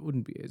 It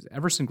wouldn't be. Is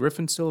Everson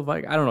Griffin still a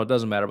Viking? I don't know. It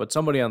doesn't matter. But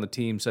somebody on the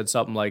team said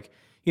something like,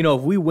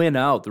 if we win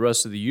out the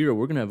rest of the year,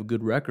 we're going to have a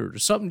good record, or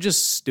something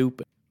just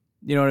stupid.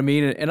 You know what I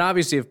mean? And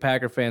obviously, if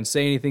Packer fans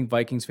say anything,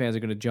 Vikings fans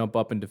are going to jump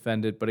up and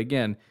defend it. But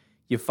again,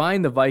 you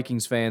find the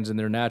Vikings fans in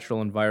their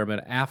natural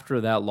environment after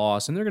that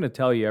loss, and they're going to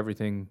tell you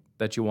everything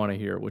that you want to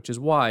hear, which is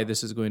why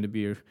this is going to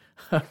be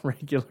a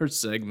regular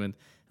segment,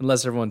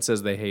 unless everyone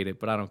says they hate it.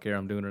 But I don't care.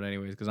 I'm doing it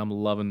anyways because I'm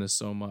loving this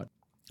so much.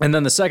 And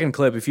then the second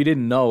clip, if you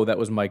didn't know, that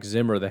was Mike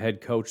Zimmer, the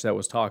head coach that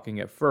was talking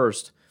at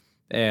first.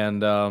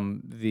 And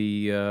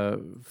the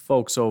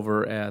folks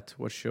over at,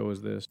 what show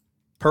is this?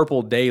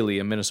 Purple Daily,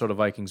 a Minnesota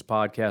Vikings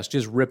podcast,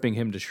 just ripping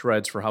him to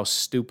shreds for how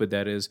stupid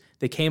that is.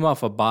 They came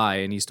off a bye,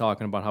 and he's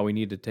talking about how we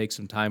need to take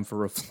some time for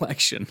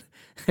reflection.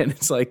 And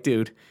it's like,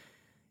 dude,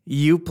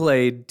 you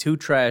played 2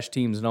 trash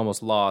teams and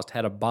almost lost,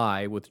 had a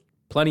bye with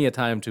plenty of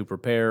time to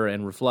prepare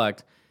and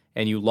reflect,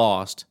 and you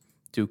lost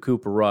to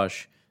Cooper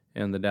Rush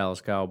and the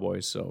Dallas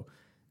Cowboys. So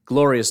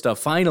glorious stuff.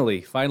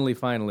 Finally,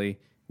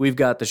 we've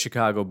got the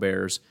Chicago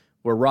Bears.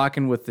 We're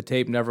rocking with The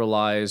Tape Never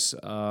Lies.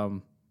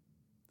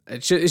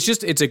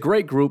 It's a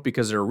great group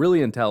because they're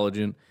really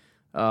intelligent.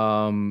 You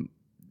want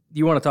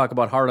to talk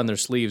about hard on their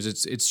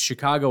sleeves. It's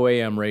Chicago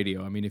AM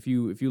radio. I mean, if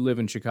you live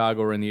in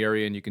Chicago or in the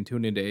area and you can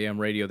tune into AM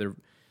radio,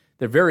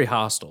 they're very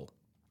hostile,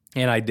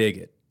 and I dig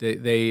it.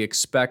 They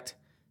expect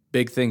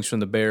big things from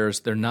the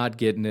Bears. They're not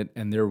getting it,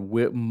 and they're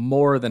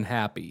more than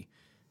happy.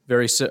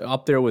 Very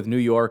up there with New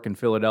York and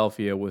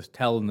Philadelphia with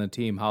telling the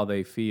team how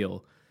they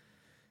feel.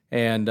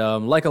 And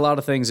like a lot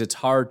of things, it's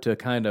hard to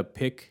kind of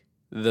pick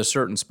the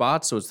certain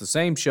spots. So it's the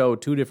same show,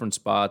 2 different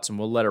spots, and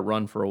we'll let it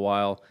run for a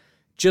while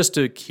just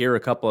to hear a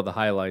couple of the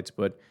highlights.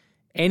 But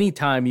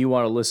anytime you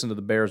want to listen to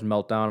the Bears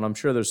meltdown, and I'm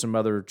sure there's some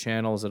other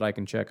channels that I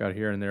can check out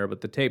here and there,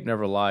 but The Tape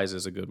Never Lies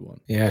is a good one.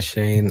 Yeah,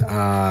 Shane.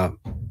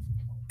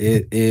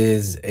 It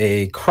is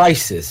a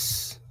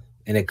crisis,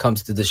 and it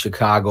comes to the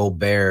Chicago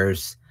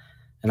Bears.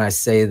 And I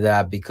say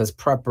that because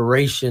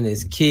preparation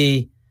is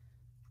key.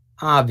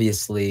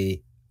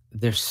 Obviously,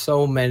 there's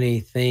so many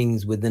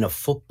things within a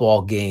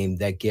football game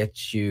that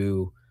get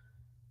you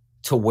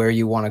to where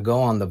you want to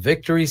go on the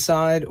victory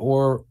side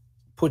or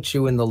put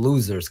you in the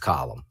losers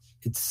column.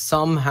 It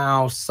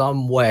somehow,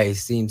 some way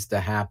seems to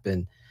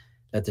happen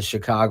that the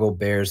Chicago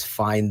Bears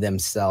find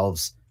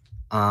themselves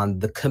on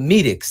the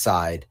comedic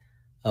side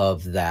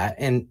of that.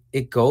 And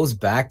it goes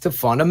back to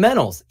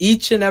fundamentals.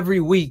 Each and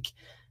every week,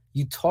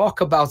 you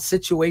talk about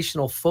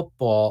situational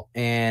football,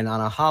 and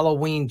on a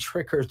Halloween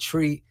trick or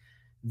treat,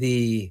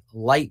 the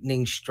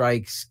lightning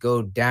strikes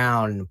go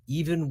down.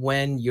 Even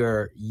when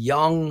your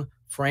young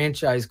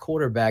franchise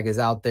quarterback is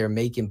out there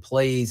making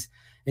plays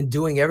and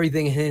doing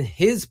everything in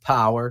his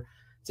power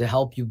to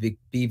help you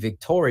be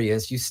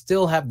victorious, you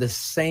still have the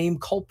same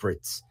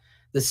culprits.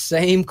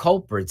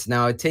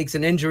 Now, it takes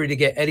an injury to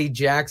get Eddie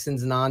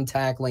Jackson's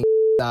non-tackling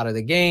out of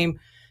the game,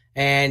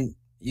 and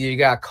you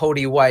got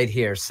Cody White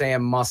here,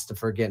 Sam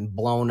Mustipher getting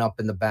blown up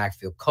in the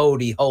backfield,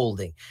 Cody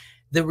holding.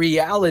 The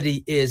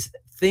reality is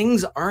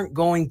things aren't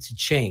going to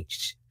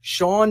change.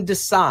 Sean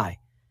Desai,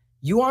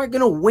 you aren't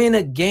going to win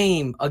a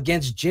game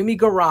against Jimmy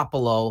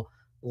Garoppolo,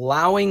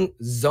 allowing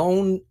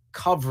zone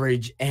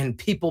coverage and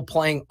people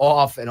playing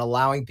off and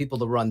allowing people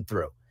to run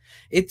through.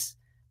 It's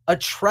a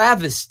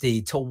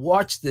travesty to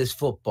watch this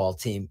football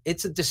team.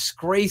 It's a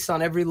disgrace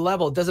on every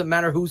level. It doesn't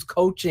matter who's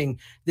coaching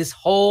this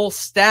whole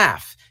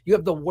staff. You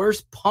have the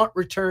worst punt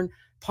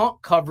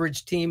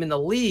coverage team in the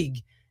league,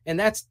 and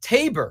that's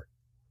Tabor.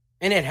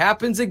 And it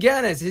happens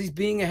again as he's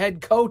being a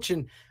head coach.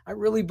 And I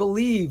really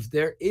believe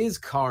there is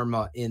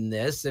karma in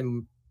this.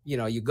 And, you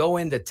know, you go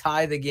in to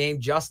tie the game.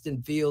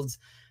 Justin Fields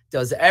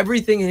does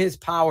everything in his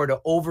power to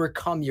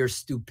overcome your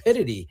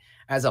stupidity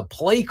as a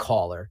play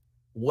caller,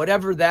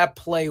 whatever that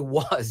play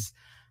was.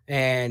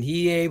 And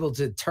he able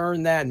to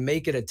turn that and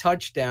make it a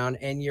touchdown,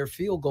 and your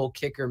field goal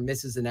kicker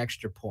misses an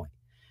extra point.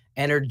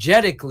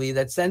 Energetically,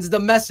 that sends the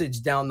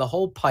message down the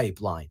whole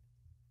pipeline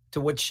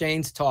to what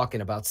Shane's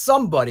talking about.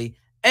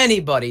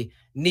 Anybody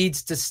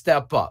needs to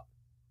step up.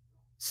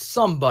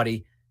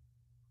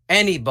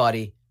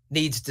 Anybody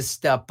needs to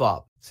step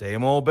up.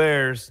 Same old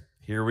Bears.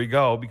 Here we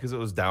go, because it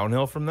was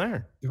downhill from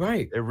there.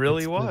 Right. It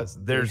really was.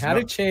 They had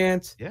a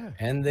chance,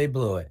 and they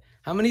blew it.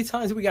 How many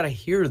times do we got to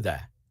hear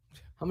that?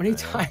 How many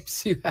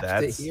times do you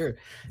have to hear?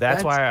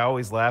 That's why I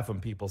always laugh when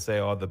people say,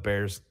 "Oh, the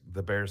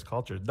Bears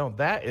culture." No,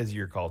 that is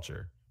your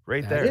culture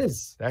right there.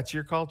 That's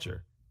your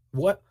culture.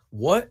 What?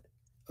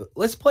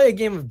 Let's play a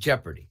game of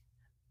Jeopardy.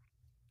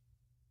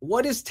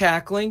 What is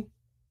tackling?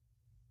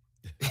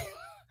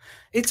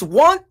 It's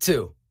want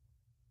to.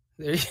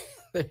 There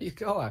you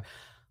go.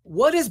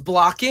 What is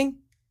blocking?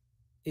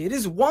 It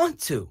is want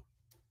to.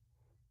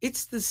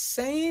 It's the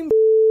same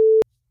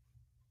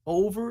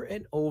over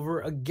and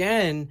over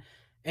again.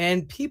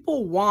 And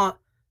people want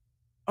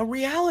a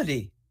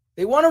reality.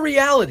 They want a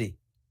reality.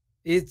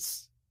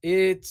 It's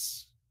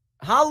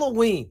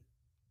Halloween.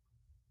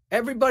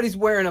 Everybody's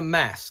wearing a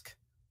mask.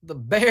 The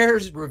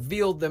Bears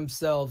revealed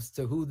themselves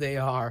to who they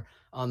are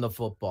on the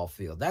football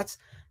field.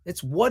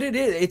 It's what it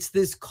is. It's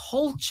this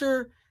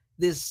culture.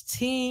 This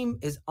team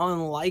is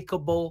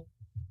unlikable.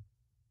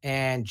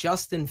 And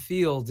Justin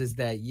Fields is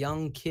that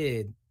young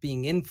kid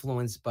being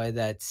influenced by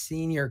that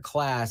senior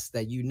class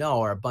that you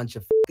know are a bunch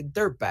of fucking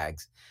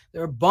dirtbags.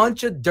 They're a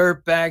bunch of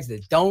dirtbags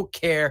that don't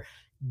care.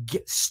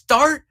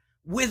 Start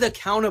with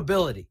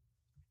accountability.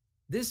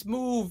 This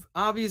move,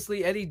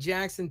 obviously, Eddie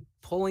Jackson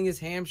pulling his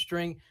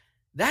hamstring,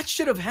 that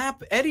should have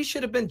happened. Eddie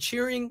should have been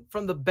cheering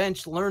from the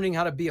bench, learning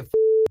how to be a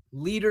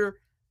leader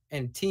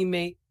and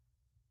teammate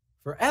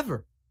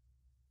forever.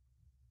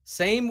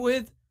 Same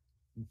with,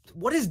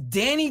 what is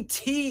Danny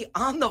T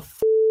on the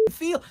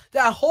field?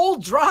 That whole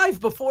drive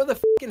before the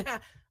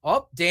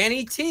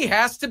Danny T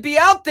has to be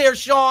out there,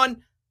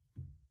 Sean.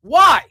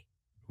 Why?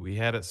 We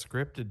had it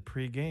scripted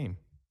pre-game.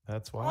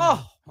 That's why.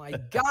 Oh, my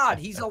God.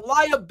 He's a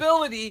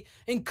liability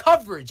in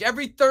coverage.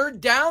 Every third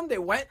down, they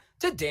went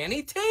to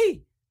Danny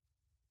T.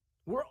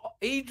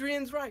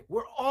 Adrian's right.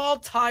 We're all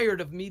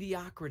tired of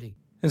mediocrity.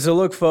 And so,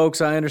 look,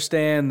 folks, I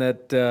understand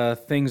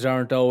that things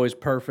aren't always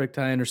perfect.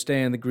 I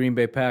understand the Green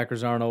Bay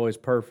Packers aren't always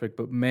perfect.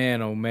 But,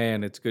 man, oh,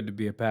 man, it's good to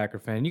be a Packer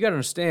fan. You got to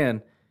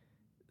understand,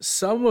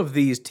 some of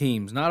these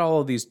teams, not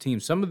all of these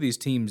teams, some of these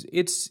teams,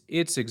 it's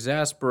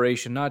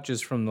exasperation, not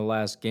just from the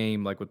last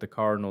game like with the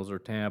Cardinals or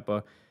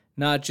Tampa,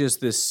 not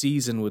just this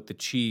season with the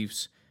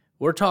Chiefs.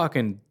 We're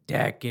talking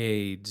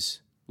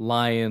decades.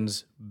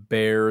 Lions,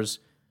 Bears,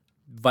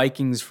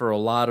 Vikings for a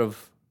lot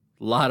of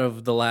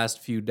the last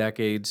few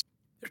decades.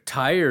 They're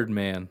tired,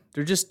 man.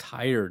 They're just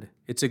tired.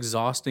 It's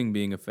exhausting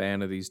being a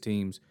fan of these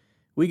teams.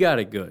 We got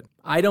it good.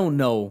 I don't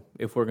know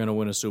if we're going to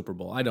win a Super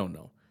Bowl. I don't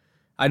know.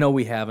 I know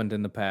we haven't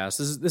in the past.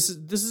 This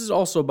is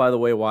also, by the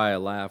way, why I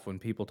laugh when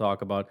people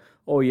talk about,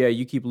 oh yeah,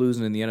 you keep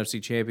losing in the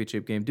NFC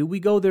Championship game. Dude, we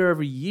go there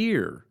every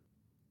year.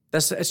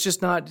 It's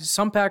just not.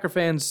 Some Packer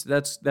fans,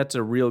 that's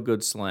a real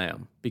good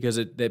slam because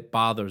it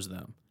bothers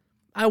them.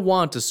 I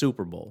want a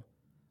Super Bowl.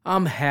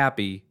 I'm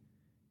happy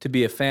to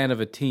be a fan of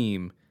a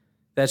team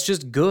that's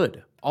just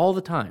good all the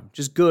time,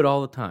 just good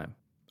all the time.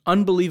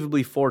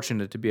 Unbelievably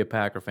fortunate to be a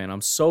Packer fan.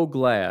 I'm so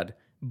glad,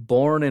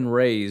 born and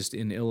raised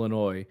in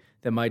Illinois,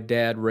 that my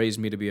dad raised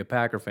me to be a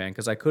Packer fan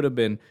because I could have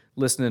been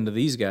listening to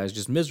these guys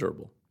just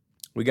miserable.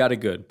 We got it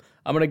good.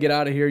 I'm going to get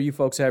out of here. You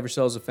folks have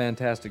yourselves a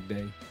fantastic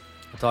day.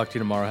 I'll talk to you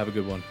tomorrow. Have a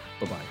good one.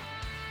 Bye-bye.